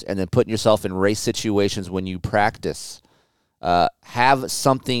course, and then putting yourself in race situations when you practice. Have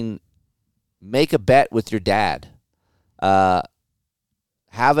something, make a bet with your dad. Have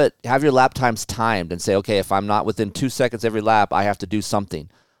your lap times timed and say, okay, if I'm not within 2 seconds every lap, I have to do something.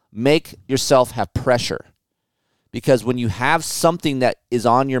 Make yourself have pressure. Because when you have something that is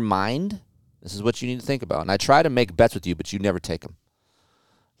on your mind, this is what you need to think about. And I try to make bets with you, but you never take them.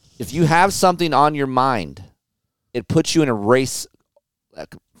 If you have something on your mind, it puts you in a race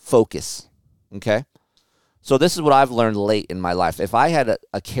focus, okay? So this is what I've learned late in my life. If I had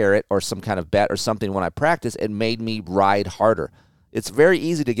a carrot or some kind of bet or something when I practice, it made me ride harder. It's very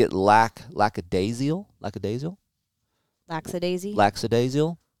easy to get lackadaisical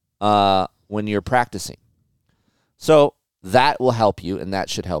when you're practicing. So that will help you, and that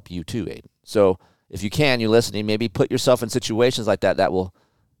should help you too, Aiden. So if you can, you're listening, maybe put yourself in situations like that that will,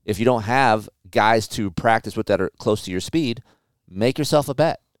 if you don't have guys to practice with that are close to your speed, make yourself a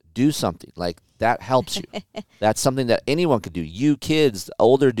bet. Do something. Like, that helps you. That's something that anyone could do. You kids,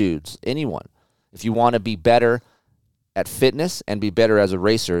 older dudes, anyone. If you want to be better at fitness and be better as a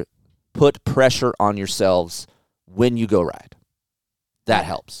racer, put pressure on yourselves when you go ride. That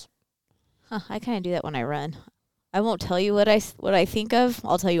helps. I kind of do that when I run. I won't tell you what I think of.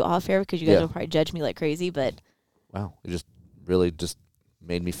 I'll tell you off air because you guys will probably judge me like crazy. But wow, you just really just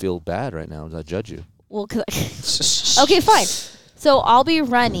made me feel bad right now as I judge you. Well, okay, fine. So I'll be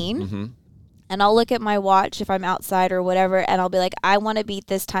running, and I'll look at my watch if I'm outside or whatever, and I'll be like, I want to beat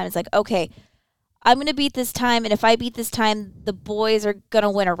this time. It's like, okay, I'm going to beat this time, and if I beat this time, the boys are going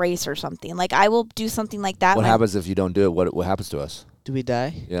to win a race or something. Like, I will do something like that. What happens if you don't do it? What happens to us? Do we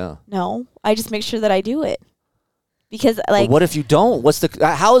die? Yeah. No, I just make sure that I do it. Because, like... But what if you don't?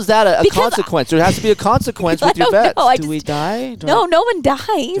 How is that a consequence? There has to be a consequence with your bet. Do we die? No one dies.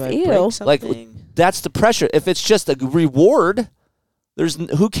 Do I Ew. break something? Like, that's the pressure. If it's just a reward,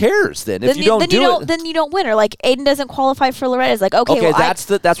 Who cares then if you don't do it? Then you don't win. Or like Aiden doesn't qualify for Loretta. It's like okay,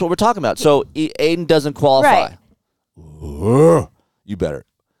 that's what we're talking about. So Aiden doesn't qualify. Right. You better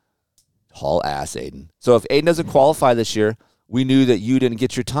haul ass, Aiden. So if Aiden doesn't qualify this year, we knew that you didn't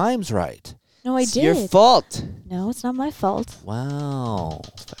get your times right. No, I It's did. your fault. No, it's not my fault. Wow.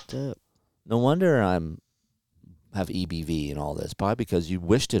 Fucked up. No wonder have EBV and all this. Probably because you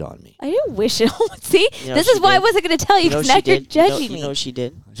wished it on me. I didn't wish it on. See, You know this she is why I did. wasn't going to tell you because now you're judging me. You know what she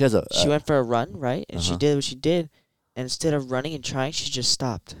did? She has She went for a run, right? And she Uh-huh. did what she did. And instead of running and trying, she just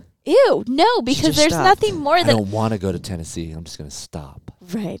stopped. Ew, no, because just there's stopped. nothing more I than don't want to go to Tennessee. I'm just going to stop.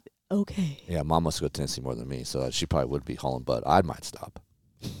 right. Okay. Yeah, Mom wants to go to Tennessee more than me, so she probably would be hauling butt. I might stop.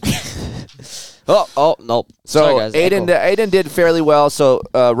 Oh, nope. So Sorry, guys. Aiden did fairly well. So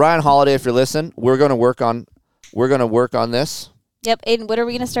Ryan Holiday, if you're listening, we're going to work on this. Yep, Aiden, what are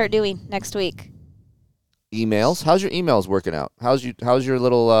we going to start doing next week? Emails. How's your emails working out? How's your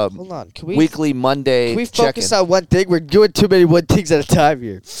little Hold on. Can we weekly Monday Can we check-in? focus on one thing? We're doing too many one things at a time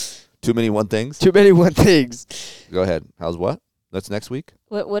here. Too many one things? Too many one things. Go ahead. How's what? That's next week?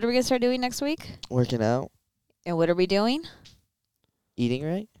 What are we going to start doing next week? Working out. And what are we doing? Eating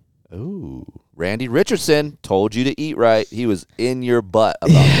right. Ooh. Randy Richardson told you to eat right. He was in your butt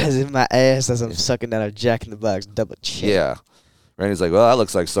about Yeah, this. it's in my ass as I'm sucking down a Jack in the Box double chin. Yeah. Randy's like, well, that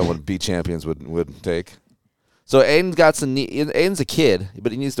looks like someone B champions would take. So Aiden's got Aiden's a kid,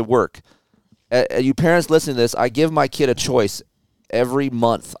 but he needs to work. You parents listening to this, I give my kid a choice every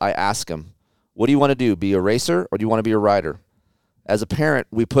month. I ask him, what do you want to do? Be a racer or do you want to be a rider? As a parent,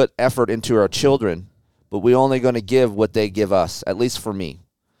 we put effort into our children, but we're only going to give what they give us, at least for me.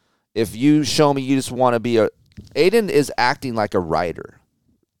 If you show me you just want to be Aiden is acting like a rider.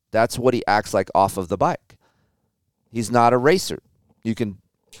 That's what he acts like off of the bike. He's not a racer. You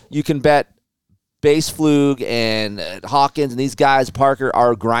can bet Base Flug and Hawkins and these guys, Parker,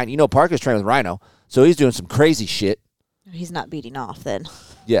 are grind. You know, Parker's training with Rhino, so he's doing some crazy shit. He's not beating off then.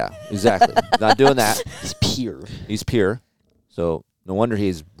 Yeah, exactly. Not doing that. He's pure. He's pure. So no wonder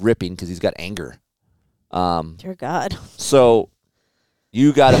he's ripping because he's got anger. Dear God. So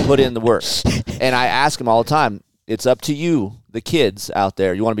you got to put in the work. And I ask him all the time, it's up to you, the kids out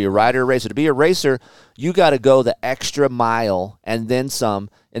there. You want to be a rider or a racer? To be a racer, you got to go the extra mile and then some,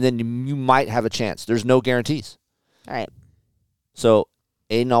 and then you might have a chance. There's no guarantees. All right. So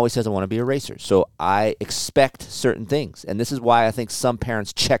Aiden always says, I want to be a racer. So I expect certain things. And this is why I think some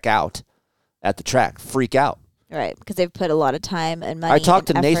parents check out at the track, freak out. All right, because they've put a lot of time and money. I talked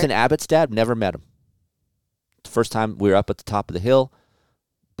to and Nathan effort. Abbott's dad, never met him. The first time we were up at the top of the hill,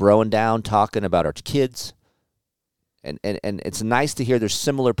 broing down, talking about our kids. And it's nice to hear there's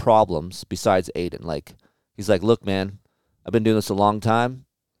similar problems besides Aiden. Like, he's like, look, man, I've been doing this a long time.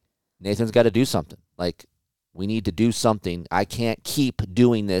 Nathan's got to do something. Like, we need to do something. I can't keep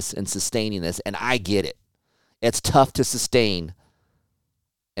doing this and sustaining this, and I get it. It's tough to sustain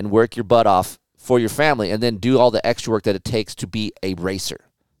and work your butt off for your family and then do all the extra work that it takes to be a racer.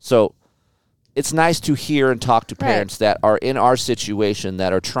 So it's nice to hear and talk to parents that are in our situation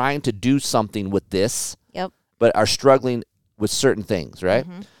that are trying to do something with this, Yep. but are struggling with certain things, right?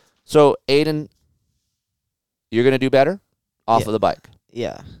 Mm-hmm. So, Aiden, you're going to do better off of the bike.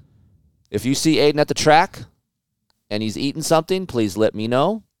 Yeah. If you see Aiden at the track and he's eating something, please let me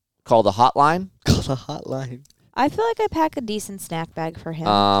know. Call the hotline. Call the hotline. I feel like I pack a decent snack bag for him.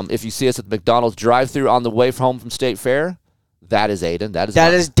 If you see us at the McDonald's drive-thru on the way home from State Fair, that is Aiden.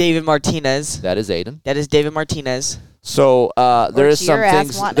 That is David Martinez. That is Aiden. That is David Martinez. So there is some your ass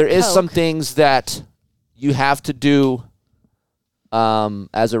things. wanting There a is some Coke. things that you have to do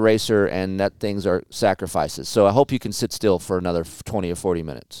as a racer, and that things are sacrifices. So I hope you can sit still for another 20 or 40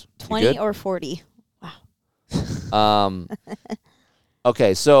 minutes. You 20 good? or 40.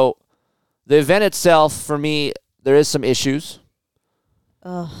 Okay, so the event itself, for me, there is some issues.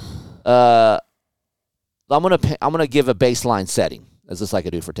 Ugh. I'm gonna give a baseline setting, as just like I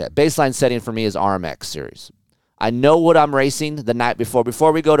do for Ted. Baseline setting for me is RMX series. I know what I'm racing the night before.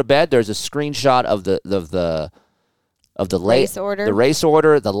 Before we go to bed, there's a screenshot of the Race order. the race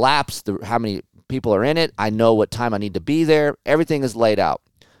order, the laps, how many people are in it. I know what time I need to be there. Everything is laid out.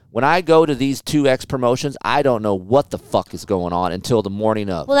 When I go to these 2X promotions, I don't know what the fuck is going on until the morning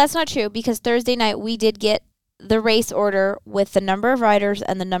of. Well, that's not true because Thursday night we did get the race order with the number of riders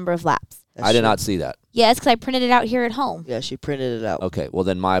and the number of laps. I did not see that. Yes, because I printed it out here at home. Yeah, she printed it out. Okay, well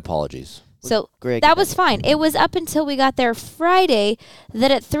then my apologies. So Greg that and was fine. It was up until we got there Friday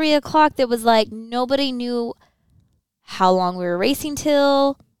that at 3 o'clock that was like nobody knew how long we were racing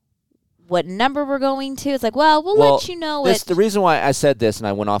till, what number we're going to. It's like, well, we'll let you know it. The reason why I said this and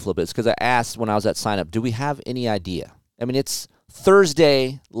I went off a little bit is because I asked when I was at sign up, do we have any idea? I mean, it's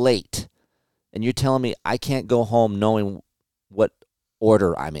Thursday late, and you're telling me I can't go home knowing what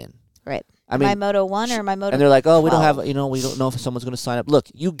order I'm in. Right. I mean, my Moto 1 or my Moto 12? And they're like, oh, we don't have, we don't know if someone's going to sign up. Look,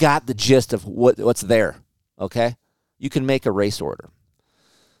 you got the gist of what's there, okay? You can make a race order.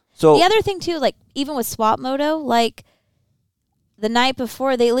 So the other thing, too, like, even with Swap Moto, like, the night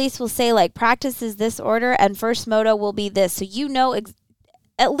before, they at least will say, like, practice is this order and first Moto will be this. So you know,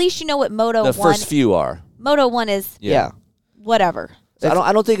 at least you know what Moto 1. The first few are. Moto 1 is whatever. So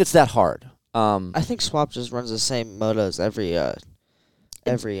I don't think it's that hard. I think Swap just runs the same motos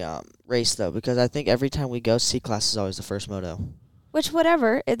every race, though, because I think every time we go, C-Class is always the first moto. Which,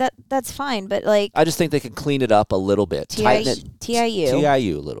 whatever, that's fine, but, like... I just think they can clean it up a little bit. Tighten it.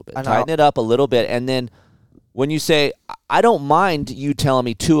 TIU a little bit. Tighten it up a little bit, and then when you say, I don't mind you telling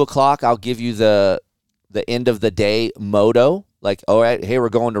me 2 o'clock, I'll give you the end of the day moto. Like, all right, hey, we're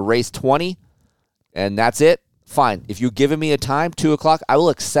going to race 20, and that's it. Fine. If you're giving me a time, 2 o'clock, I will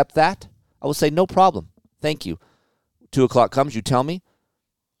accept that. I will say, no problem. Thank you. 2 o'clock comes, you tell me.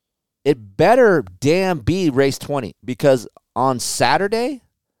 It better damn be race 20, because on Saturday,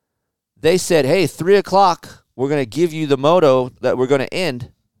 they said, hey, 3 o'clock, we're going to give you the moto that we're going to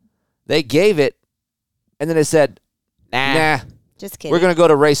end. They gave it, and then they said, nah. Just kidding. We're going to go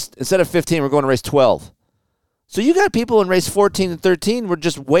to race, instead of 15, we're going to race 12. So you got people in race 14 and 13 were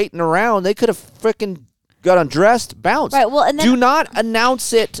just waiting around. They could have freaking got undressed, bounced. Right, well, and then, do not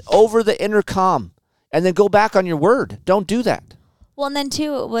announce it over the intercom and then go back on your word. Don't do that. Well, and then,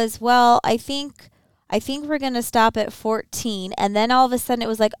 too, it was, I think we're going to stop at 14. And then all of a sudden it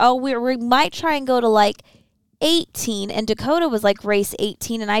was like, oh, we might try and go to, like, 18. And Dakota was like, race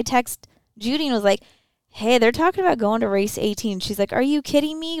 18. And I text Judy and was like, hey, they're talking about going to race 18. She's like, are you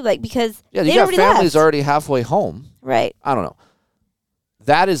kidding me? Like, because you they got already families left. already halfway home. Right. I don't know.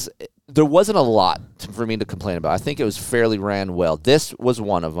 There wasn't a lot for me to complain about. I think it was fairly ran well. This was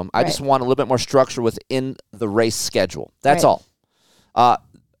one of them. I just want a little bit more structure within the race schedule. That's all.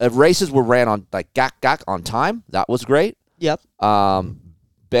 Races were ran on like gak on time. That was great. Yep.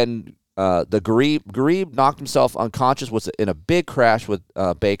 Ben Garib knocked himself unconscious. Was in a big crash with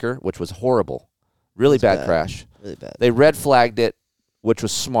Baker, which was horrible. Really bad crash. Really bad. They red flagged it, which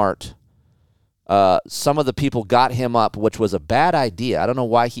was smart. Some of the people got him up, which was a bad idea. I don't know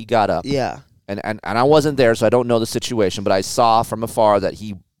why he got up. Yeah. And I wasn't there, so I don't know the situation, but I saw from afar that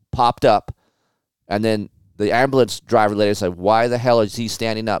he popped up, and then the ambulance driver later said, why the hell is he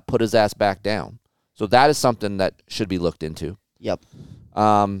standing up? Put his ass back down. So that is something that should be looked into. Yep.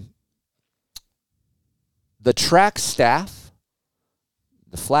 The track staff,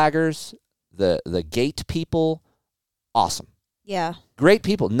 the flaggers, the gate people, awesome. Yeah. Great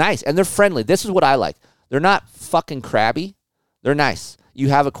people. Nice. And they're friendly. This is what I like. They're not fucking crabby. They're nice. You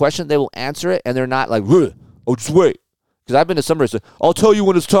have a question, they will answer it, and they're not like, oh, just wait. Because I've been to some races, I'll tell you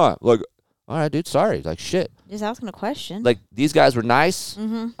when it's time. Like, all right, dude, sorry. Like, shit. Just asking a question. Like, these guys were nice.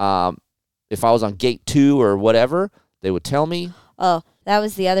 Mm-hmm. If I was on gate 2 or whatever, they would tell me. Oh, that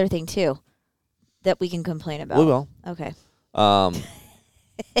was the other thing, too, that we can complain about. We will. Okay.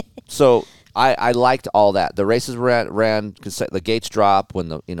 So I liked all that. The races ran cause the gates drop when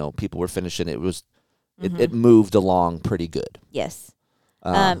the people were finishing. It was it moved along pretty good. Yes.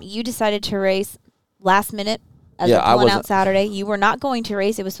 You decided to race last minute as a I pulling out Saturday. You were not going to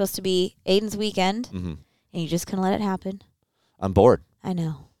race. It was supposed to be Aiden's weekend, and you just couldn't let it happen. I'm bored. I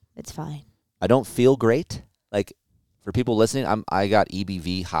know. It's fine. I don't feel great. Like, for people listening, I got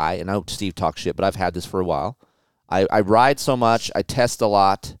EBV high, and I know Steve talks shit, but I've had this for a while. I ride so much, I test a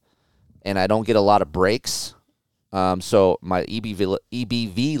lot, and I don't get a lot of breaks, so my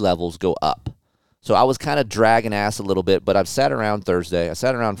EBV levels go up. So I was kind of dragging ass a little bit, but I've sat around Thursday, I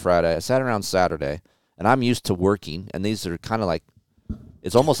sat around Friday, I sat around Saturday, and I'm used to working, and these are kind of like,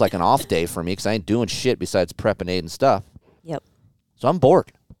 it's almost like an off day for me because I ain't doing shit besides prepping Aiden stuff. Yep. So I'm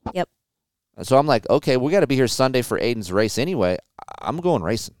bored. Yep. So I'm like, okay, we got to be here Sunday for Aiden's race anyway. I'm going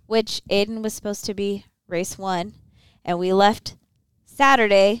racing. Which Aiden was supposed to be race 1, and we left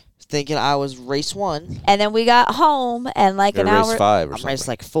Saturday thinking I was race 1, and then we got home and like an hour. Race 5 or I'm something. race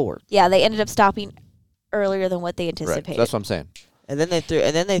like 4. Yeah, they ended up stopping earlier than what they anticipated. Right. That's what I'm saying. And then they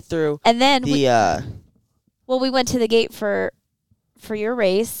threw. And then the we went to the gate for your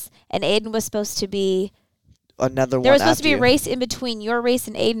race, and Aiden was supposed to be. Another one. There was supposed to be a you. race in between your race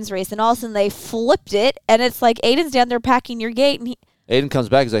and Aiden's race, and all of a sudden they flipped it, and it's like Aiden's down there packing your gate, and Aiden comes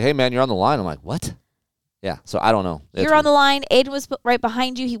back. He's like, "Hey, man, you're on the line." I'm like, "What?" Yeah. So I don't know. You're on the line. Aiden was right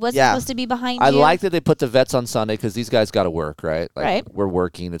behind you. He wasn't supposed to be behind you. I like that they put the vets on Sunday because these guys got to work, right? Like, right. We're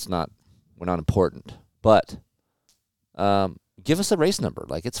working. We're not important, but give us a race number.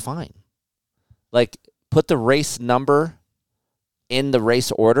 Like, it's fine. Like, put the race number in the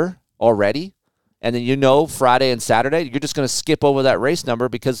race order already, and then Friday and Saturday, you're just going to skip over that race number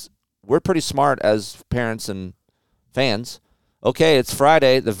because we're pretty smart as parents and fans. Okay, it's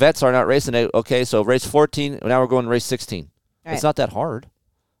Friday. The vets are not racing it. Okay, so race 14. Now we're going to race 16. Right. It's not that hard.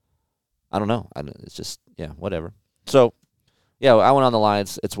 I don't know. It's just, whatever. So, I went on the line.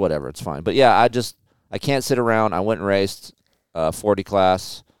 It's whatever. It's fine. But, I can't sit around. I went and raced 40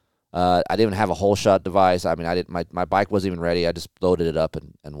 class. I didn't even have a whole shot device. I mean, I didn't. My bike wasn't even ready. I just loaded it up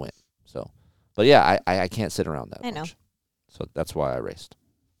and went. So, but, I can't sit around that much. I know. So that's why I raced.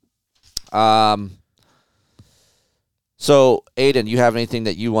 So, Aiden, you have anything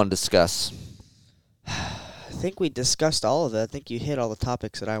that you want to discuss? I think we discussed all of it. I think you hit all the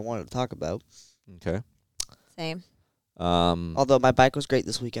topics that I wanted to talk about. Okay. Same. Although my bike was great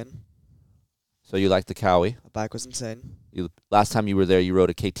this weekend. So you liked the Cowie? My bike was insane. Last time you were there, you rode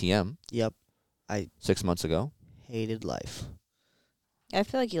a KTM. Yep. 6 months ago. Hated life. I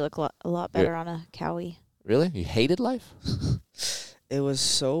feel like you look a lot better on a Cowie. Really? You hated life? It was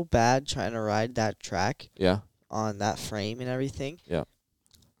so bad trying to ride that track. Yeah. On that frame and everything. Yeah.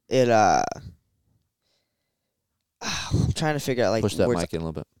 I'm trying to figure out push that words, mic in a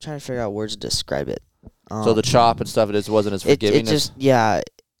little bit. Trying to figure out words to describe it. So the chop and stuff, wasn't as forgiving.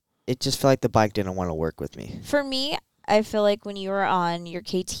 It just felt like the bike didn't want to work with me. For me, I feel like when you were on your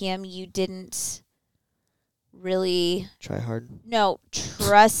KTM, you didn't really try hard. No,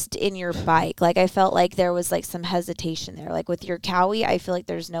 trust in your bike. Like I felt like there was like some hesitation there. Like with your Cowie, I feel like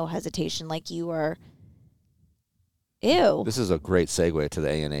there's no hesitation. Like you are. Ew. This is a great segue to the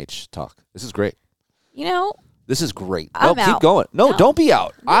ANH talk. This is great. This is great. I'm keep out. going. No, don't be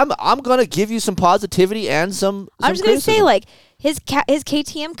out. I'm gonna give you some positivity and some. I'm just gonna say, like his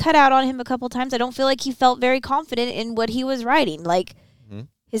KTM cut out on him a couple times. I don't feel like he felt very confident in what he was riding. Like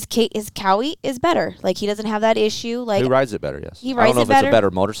his Cowie is better. Like he doesn't have that issue. Like he rides it better. Yes, he I don't rides know it if better. it's a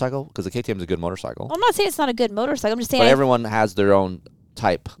better motorcycle because the KTM is a good motorcycle. Well, I'm not saying it's not a good motorcycle. I'm just saying. But everyone has their own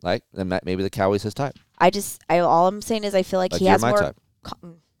type. Like maybe the Cowie's his type. All I'm saying is I feel like he you're has my more. type.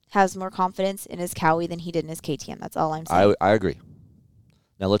 Has more confidence in his Cowie than he did in his KTM. That's all I'm saying. I agree.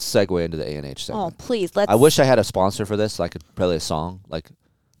 Now let's segue into the ANH segment. Oh, please, let's. I wish I had a sponsor for this. So I could play a song like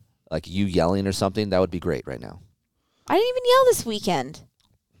you yelling or something. That would be great right now. I didn't even yell this weekend.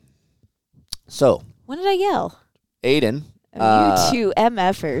 So when did I yell? Aiden. You two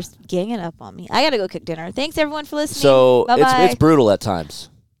MFers ganging up on me. I gotta go cook dinner. Thanks everyone for listening. So Bye-bye. it's brutal at times.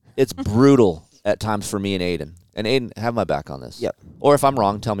 It's brutal at times for me and Aiden. And Aiden, have my back on this. Yep. Or if I'm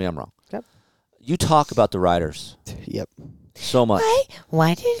wrong, tell me I'm wrong. Yep. You talk about the riders. Yep. So much.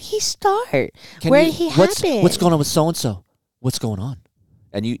 Why did he start? Where did he happen? What's going on with so-and-so? What's going on?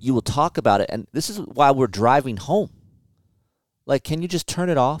 And you will talk about it. And this is why we're driving home. Like, can you just turn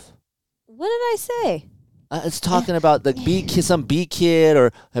it off? What did I say? It's talking about the some B kid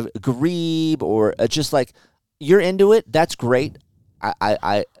or Garib or just like, you're into it. That's great.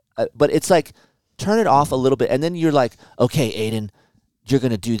 But it's like, turn it off a little bit, and then you're like, okay, Aiden, you're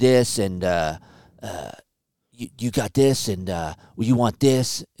gonna do this, and you got this, and you want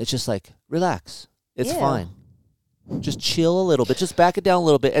this. It's just like, relax. It's fine. Just chill a little bit. Just back it down a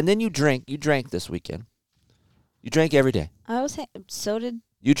little bit, and then you drink. You drank this weekend. You drank every day. So did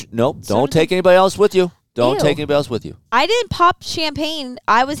you. Nope. Don't take anybody else with you. Don't take anybody else with you. I didn't pop champagne.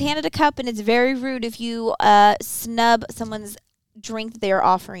 I was handed a cup, and it's very rude if you snub someone's drink that they are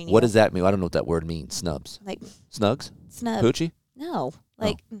offering you. What does that mean? I don't know what that word means. Snubs. Like snugs? Snub. Poochie? No.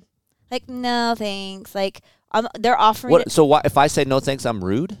 Like no thanks. Like they're offering what? So why, if I say no thanks, I'm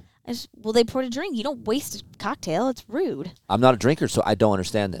rude? Well, they poured a drink. You don't waste a cocktail. It's rude. I'm not a drinker, so I don't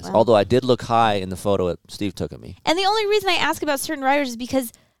understand this. Well, although I did look high in the photo that Steve took of me. And the only reason I ask about certain riders is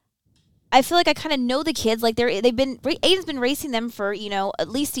because I feel like I kind of know the kids. Like Aiden's been racing them for at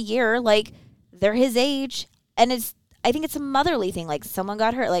least a year. Like they're his age, and I think it's a motherly thing. Like, someone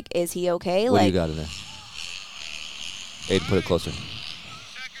got hurt. Like, is he okay? What do you got in there? Aiden, put it closer.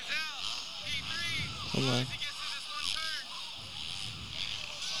 Hold on.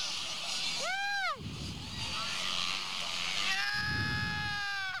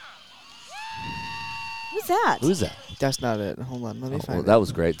 Who's that? Who's that? That's not it. Hold on. Let me find it. That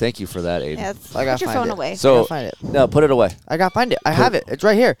was great. Thank you for that, Aiden. Yeah, I gotta put your find phone it. away. So, I gotta find it. No, put it away. I gotta find it. I have it. It's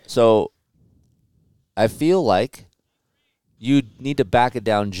right here. So, I feel like you need to back it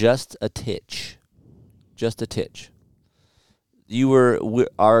down just a titch. Just a titch. What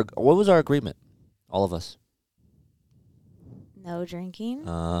was our agreement? All of us. No drinking.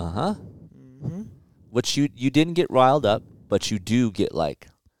 Uh-huh. Mm-hmm. Which you didn't get riled up, but you do get like,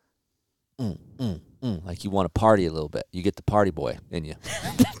 like you want to party a little bit. You get the party boy in you.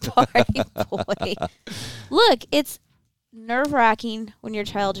 The party boy. Look, nerve-wracking when your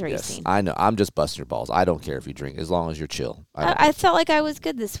child's Yes, racing. I know. I'm just busting your balls. I don't care if you drink as long as you're chill. I felt like I was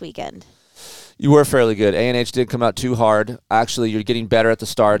good this weekend. You were fairly good. A&H did come out too hard. Actually, you're getting better at the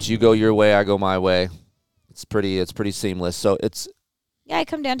starts. You go your way, I go my way. It's pretty seamless. So it's Yeah, I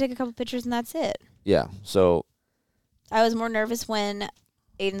come down, take a couple pictures, and that's it. yeah. So I was more nervous when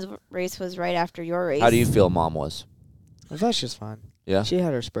Aiden's race was right after your race. how do you feel Mom was? I thought she was fine. Yeah. She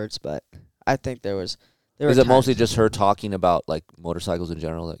had her spurts, but I think there were Is it times- mostly just her talking about like motorcycles in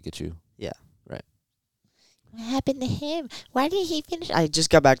general that get you? Yeah. Right. What happened to him? Why did he finish? I just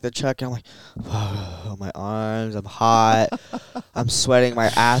got back to the truck and I'm like, oh, my arms, I'm hot. I'm sweating my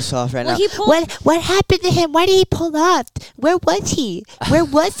ass off right Well, now. he pulled- What happened to him? Why did he pull off? Where was he? Where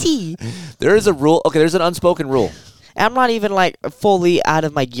was he? There is a rule. Okay, there's an unspoken rule. I'm not even like fully out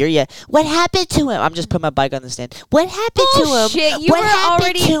of my gear yet. What happened to him? I'm just putting my bike on the stand. What happened to him? Bullshit, you what were happened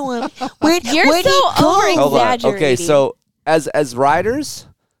already- to him? Where'd You're he so go? over- Hold on. Okay, Exaggerating. so as riders,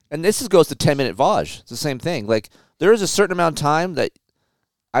 and this goes to 10-minute Vaj. It's the same thing. Like there is a certain amount of time that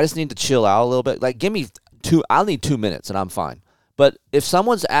I just need to chill out a little bit. Like give me I'll need 2 minutes and I'm fine. But if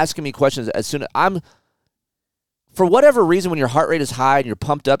someone's asking me questions as soon as for whatever reason, when your heart rate is high and you're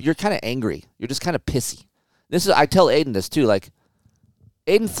pumped up, you're kind of angry. You're just kind of pissy. I tell Aiden this too. Like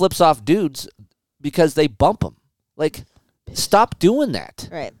Aiden flips off dudes because they bump him. Like stop doing that.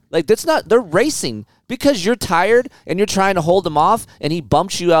 Right. Like they're racing because you're tired and you're trying to hold him off and he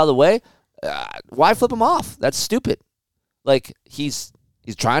bumps you out of the way. Why flip him off? That's stupid. Like he's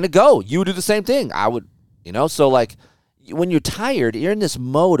trying to go. You would do the same thing. I would, so like when you're tired, you're in this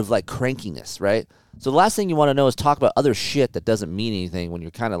mode of like crankiness, right? So the last thing you want to know is talk about other shit that doesn't mean anything when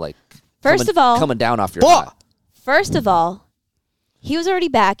you're kind of like coming down off your high. First of all, he was already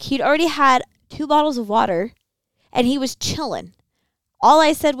back. He'd already had 2 bottles of water, and he was chilling. All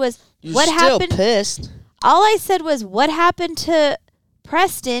I said was, You're still pissed. All I said was, what happened to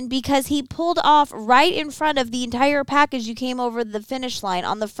Preston? Because he pulled off right in front of the entire pack as you came over the finish line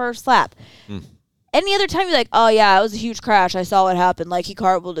on the first lap. Any other time, you're like, oh, yeah, it was a huge crash. I saw what happened. Like, he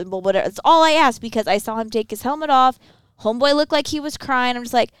cartwheeled and whatever. That's all I asked because I saw him take his helmet off. Homeboy looked like he was crying. I'm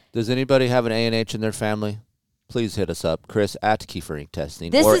just like, does anybody have an A&H in their family? Please hit us up, Chris at Kiefer Inc.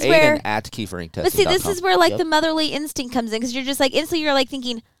 Testing, This or is where- Aiden at Kiefer Inc. Testing. but see, this is where, like, the motherly instinct comes in because you're just like, instantly you're like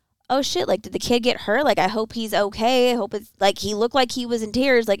thinking, oh, shit, like, did the kid get hurt? Like, I hope he's okay. I hope it's, like, he looked like he was in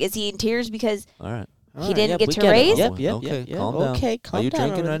tears. Like, is he in tears because All right. he didn't get to race? Yep. Okay, yep. calm down. Okay, calm Are you down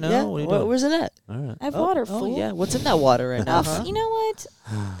drinking over right there. now? Yeah. What are you doing? Where's it at? All right. I have water, fool. Oh, yeah. What's in that water right now? Oh, you know what?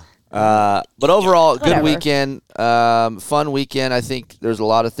 But overall, good Whatever. weekend, fun weekend. I think there's a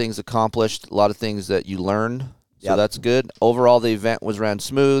lot of things accomplished, a lot of things that you learned. So Yep. that's good. Overall, the event was ran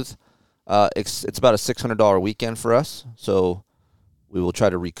smooth. It's about a $600 weekend for us. So we will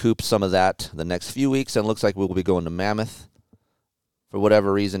try to recoup some of that the next few weeks. And it looks like we'll be going to Mammoth. For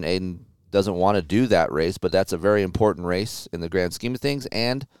whatever reason, Aiden doesn't want to do that race, but that's a very important race in the grand scheme of things.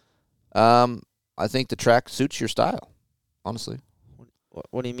 And I think the track suits your style, honestly.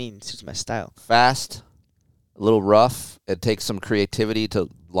 What do you mean? Suits my style. Fast, a little rough. It takes some creativity to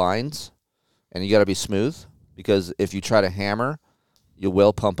lines, and you got to be smooth because if you try to hammer, you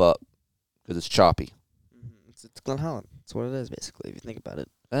will pump up because it's choppy. It's Glen Helen. That's what it is, basically, if you think about it.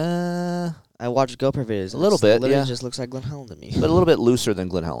 But I watched GoPro videos. A little and bit, it literally yeah. just looks like Glen Helen to me. a little bit looser than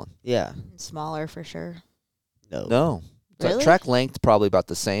Glen Helen. Yeah. Smaller for sure. No. Really? Track length probably about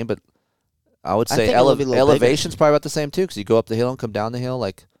the same, but I would I say think it'll be a little elevation's probably about the same too because you go up the hill and come down the hill.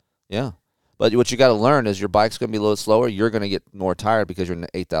 Like, yeah. But what you got to learn is your bike's going to be a little slower. You're going to get more tired because you're in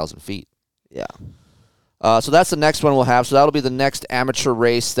 8,000 feet. Yeah. So that's the next one we'll have. So that'll be the next amateur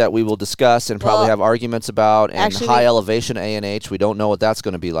race that we will discuss and probably Well, have arguments about. And actually, high elevation A&H, we don't know what that's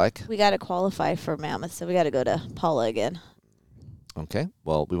going to be like. We got to qualify for Mammoth, so we got to go to Paula again. Okay.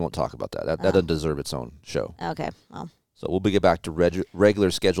 Well, we won't talk about that. That doesn't deserve its own show. Okay. Well. So we'll get back to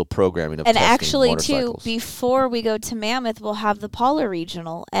regular scheduled programming of And testing actually, too, motorcycles. before we go to Mammoth, we'll have the Paula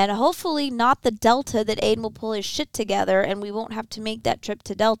Regional, and hopefully not the Delta that Aiden will pull his shit together, and we won't have to make that trip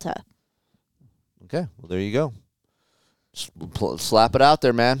to Delta. Okay. Well, there you go. Slap it out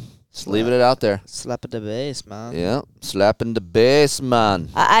there, man. Just leaving it out there. Slap at the base, man. Yeah. Slapping the bass, man.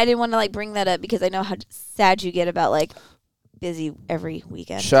 I didn't want to bring that up because I know how sad you get about busy every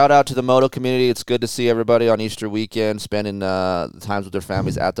weekend. Shout out to the moto community. It's good to see everybody on Easter weekend spending times with their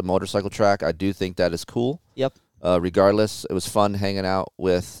families at the motorcycle track. I do think that is cool. Yep. Regardless, it was fun hanging out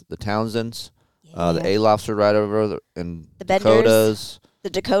with the Townsends. The Yeah. Alofs are right over in The Benders. Dakotas. The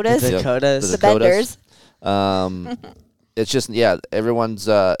Dakotas. The Yep. Dakotas. The Benders. It's just, everyone's,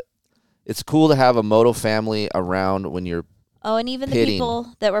 it's cool to have a moto family around when you're Oh, and even the pitting.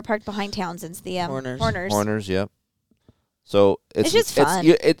 people that were parked behind Townsend's, the Horners. Horners. Horners, yep. So It's just fun.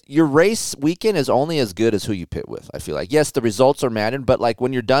 Your race weekend is only as good as who you pit with. I feel like yes, the results are mattered, but like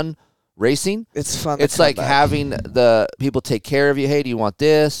when you're done racing, It's fun. it's like having the people take care of you. Hey, do you want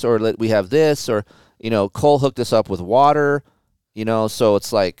this? Or we have this? Or Cole hooked us up with water. So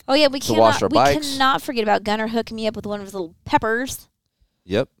it's like Oh yeah, we to wash our bikes. cannot forget about Gunner hooking me up with one of his little peppers.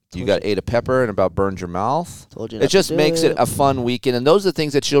 Yep. You got ate a pepper and about burned your mouth. Told you It not to just do makes it. it a fun weekend. And those are the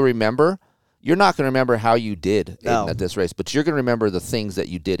things that you'll remember. You're not going to remember how you did No. Aiden, at this race, but you're going to remember the things that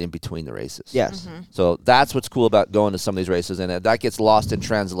you did in between the races. Yes. So that's what's cool about going to some of these races. And that gets lost in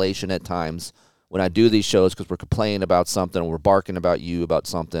translation at times when I do these shows because we're complaining about something or we're barking about you about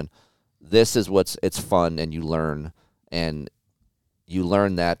something. This is it's fun, and you learn. And you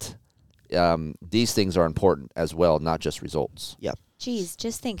learn that these things are important as well, not just results. Yep. Jeez,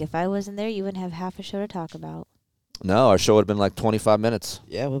 just think, if I wasn't there, you wouldn't have half a show to talk about. No, our show would have been like 25 minutes.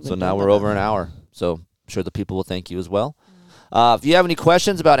 Yeah. So now we're over an hour. So I'm sure the people will thank you as well. If you have any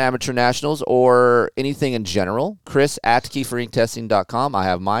questions about amateur nationals or anything in general, Chris at KieferInkTesting.com. I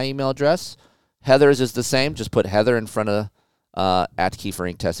have my email address. Heather's is the same. Just put Heather in front of at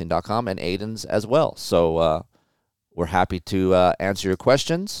KieferInkTesting.com, and Aiden's as well. So we're happy to answer your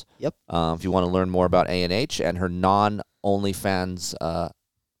questions. Yep. If you want to learn more about A&H and her non-OnlyFans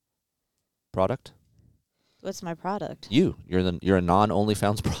product. What's my product? You're a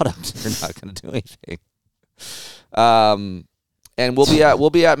non-OnlyFans product. You're not going to do anything. And we'll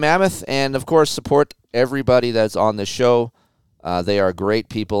be at Mammoth, and of course support everybody that's on this show. They are great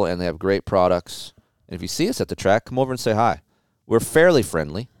people and they have great products. And if you see us at the track, come over and say hi. We're fairly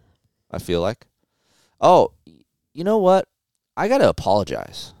friendly, I feel like. Oh, you know what? I got to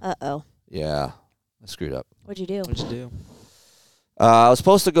apologize. Uh-oh. Yeah, I screwed up. What'd you do? What'd you do? I was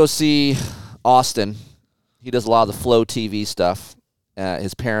supposed to go see Austin. He does a lot of the Flow TV stuff.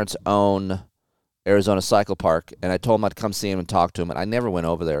 His parents own Arizona Cycle Park, and I told him I'd come see him and talk to him, and I never went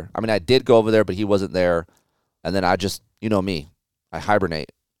over there. I mean, I did go over there, but he wasn't there, and then I just, you know me, I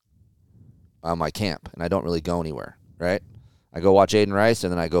hibernate on my camp, and I don't really go anywhere, right? I go watch Aiden Rice,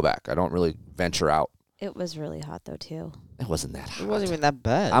 and then I go back. I don't really venture out. It was really hot, though, too. It wasn't that hot. It wasn't even that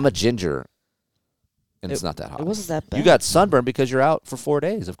bad. I'm a ginger, and it's not that hot. It wasn't that bad. You got sunburned because you're out for 4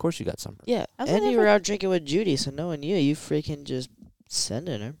 days. Of course you got sunburned. Yeah, I was and only you there were for- out drinking with Judy, so knowing you freaking just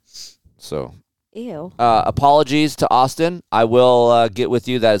sending her. So Ew. apologies to Austin. I will get with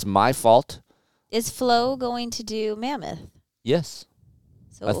you. That is my fault. Is Flo going to do Mammoth? Yes.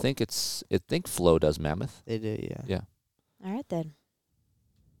 So I think Flo does Mammoth. They do, yeah. Yeah. All right, then.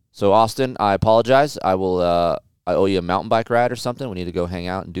 So Austin, I apologize. I will. I owe you a mountain bike ride or something. We need to go hang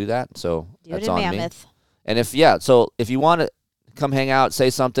out and do that. So Do that's it in on Mammoth. me. And if you want to come hang out, say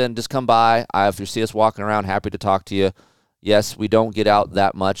something, just come by. If you see us walking around, happy to talk to you. Yes, we don't get out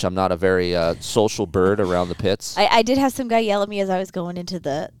that much. I'm not a very social bird around the pits. I did have some guy yell at me as I was going into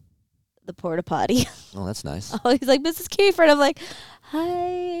the porta potty. Oh, that's nice. Oh, he's like, Mrs. Kiefer, and I'm like, hi,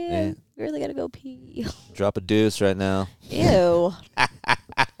 Yeah. I really gotta go pee. Drop a deuce right now. Ew.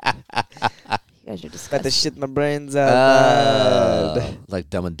 You guys are Got to disgusting. shit my brains out. bad. Like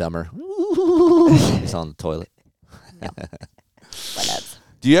Dumb and Dumber. He's on the toilet. Whatevs.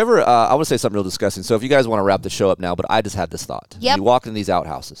 Do you ever, I want to say something real disgusting. So if you guys want to wrap the show up now, but I just had this thought. Yep. You walk in these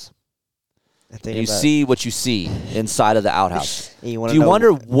outhouses. I think And you about- see what you see inside of the outhouse. And you wanna Do you know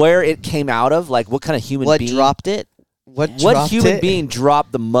wonder where it came out of? Like what kind of human what being? dropped it? What human it? being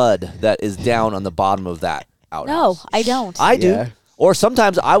dropped the mud that is down on the bottom of that outhouse? No, I don't. I do. Yeah. Or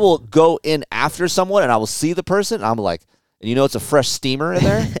sometimes I will go in after someone and I will see the person and I'm like, and you know it's a fresh steamer in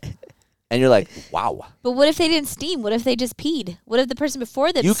there? And you're like, wow. But what if they didn't steam? What if they just peed? What if the person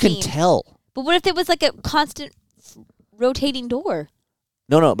before them You steamed? can tell. But what if it was like a constant rotating door?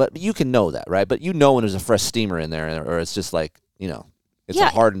 No, but you can know that, right? But you know when there's a fresh steamer in there or it's just like, it's Yeah. a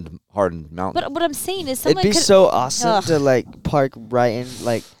hardened mountain. But what I'm saying is It'd someone be could... so awesome Ugh. to like park right in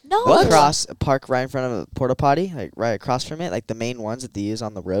No. park right in front of a porta potty, like right across from it, like the main ones that they use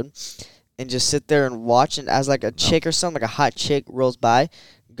on the road, and just sit there and watch. And as like a chick or something, like a hot chick rolls by,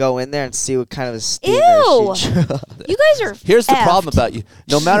 go in there and see what kind of a steamer Ew. she dropped. You guys are Here's the effed. problem about you.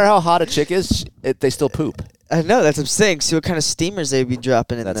 No matter how hot a chick is, they still poop. I know, that's what I'm saying. See what kind of steamers they'd be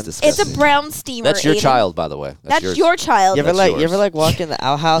dropping in That's them. disgusting. It's a brown steamer. That's your Aiden. child, by the way. That's yours. your child. You ever That's you ever yours. walk in the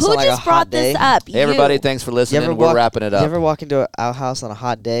outhouse Who on like a just hot brought day? this up? Hey, everybody, You. thanks for You listening. ever We're wrapping it You up. ever walk into an outhouse on a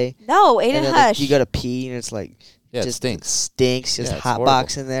hot day? No, Aiden, And then, hush. you go to pee and it's like Yeah, it just stinks. Stinks. Just Yeah, it's hot horrible.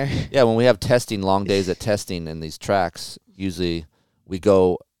 box in there. Yeah, when we have testing, long days at testing in these tracks, usually we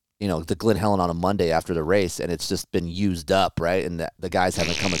go, to Glen Helen on a Monday after the race, and it's just been used up, right? And the guys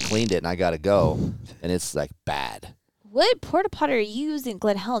haven't come and cleaned it, and I got to go, and it's like bad. What porta potty are you using,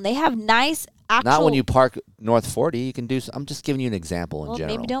 Glen Helen? They have nice actual. Not when you park North 40. You can do. I'm just giving you an example in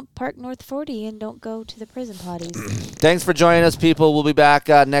general. Maybe don't park North 40 and don't go to the prison potties. Thanks for joining us, people. We'll be back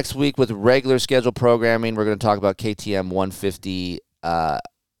next week with regular scheduled programming. We're going to talk about KTM 150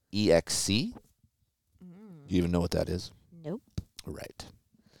 EXC. Do you even know what that is? Nope. Right.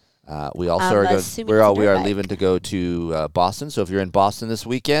 We also are going. We are bike. leaving to go to Boston. So if you're in Boston this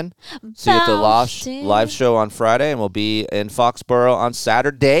weekend, see you at the live show on Friday, and we'll be in Foxborough on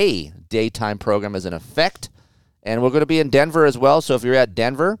Saturday. Daytime program is in effect, and we're going to be in Denver as well. So if you're at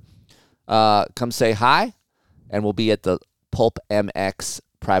Denver, come say hi, and we'll be at the Pulp MX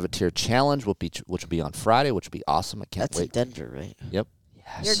Privateer Challenge, which will be on Friday, which will be awesome. I can't wait. That's in Denver, right? Yep.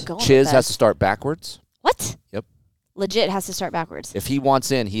 Yes. You're going. Chiz has to start backwards. What? Yep. Legit has to start backwards. If he wants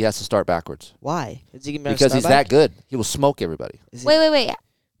in, he has to start backwards. Why? Is he gonna be Because he's that good. He will smoke everybody. Wait.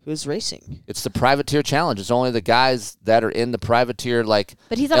 Who's racing? It's the Privateer Challenge. It's only the guys that are in the Privateer, like,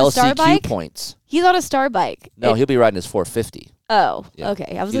 But he's on a star LCQ bike? points. He's on a star bike. No, he'll be riding his 450. Oh, Yeah. okay.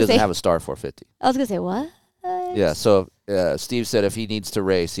 He I was doesn't gonna say. have a star 450. I was gonna say what? Yeah, so Steve said if he needs to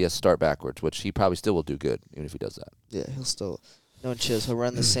race, he has to start backwards, which he probably still will do good, even if he does that. Yeah, he'll still. No chiz. He'll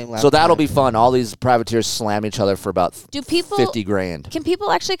run the same lap. So that'll time. be fun. All these privateers slam each other for about Do people 50 grand. Can people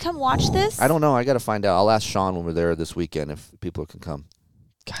actually come watch this? I don't know. I got to find out. I'll ask Sean when we're there this weekend if people can come.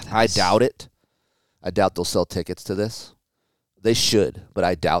 God, I doubt it. I doubt they'll sell tickets to this. They should, but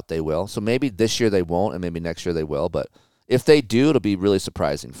I doubt they will. So maybe this year they won't, and maybe next year they will. But if they do, it'll be really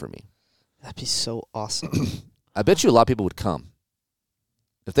surprising for me. That'd be so awesome. I bet you a lot of people would come.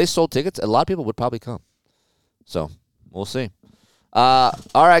 If they sold tickets, a lot of people would probably come. So we'll see. All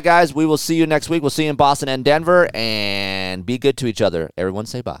right, guys. We will see you next week. We'll see you in Boston and Denver. And be good to each other. Everyone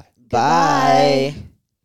say bye. Bye.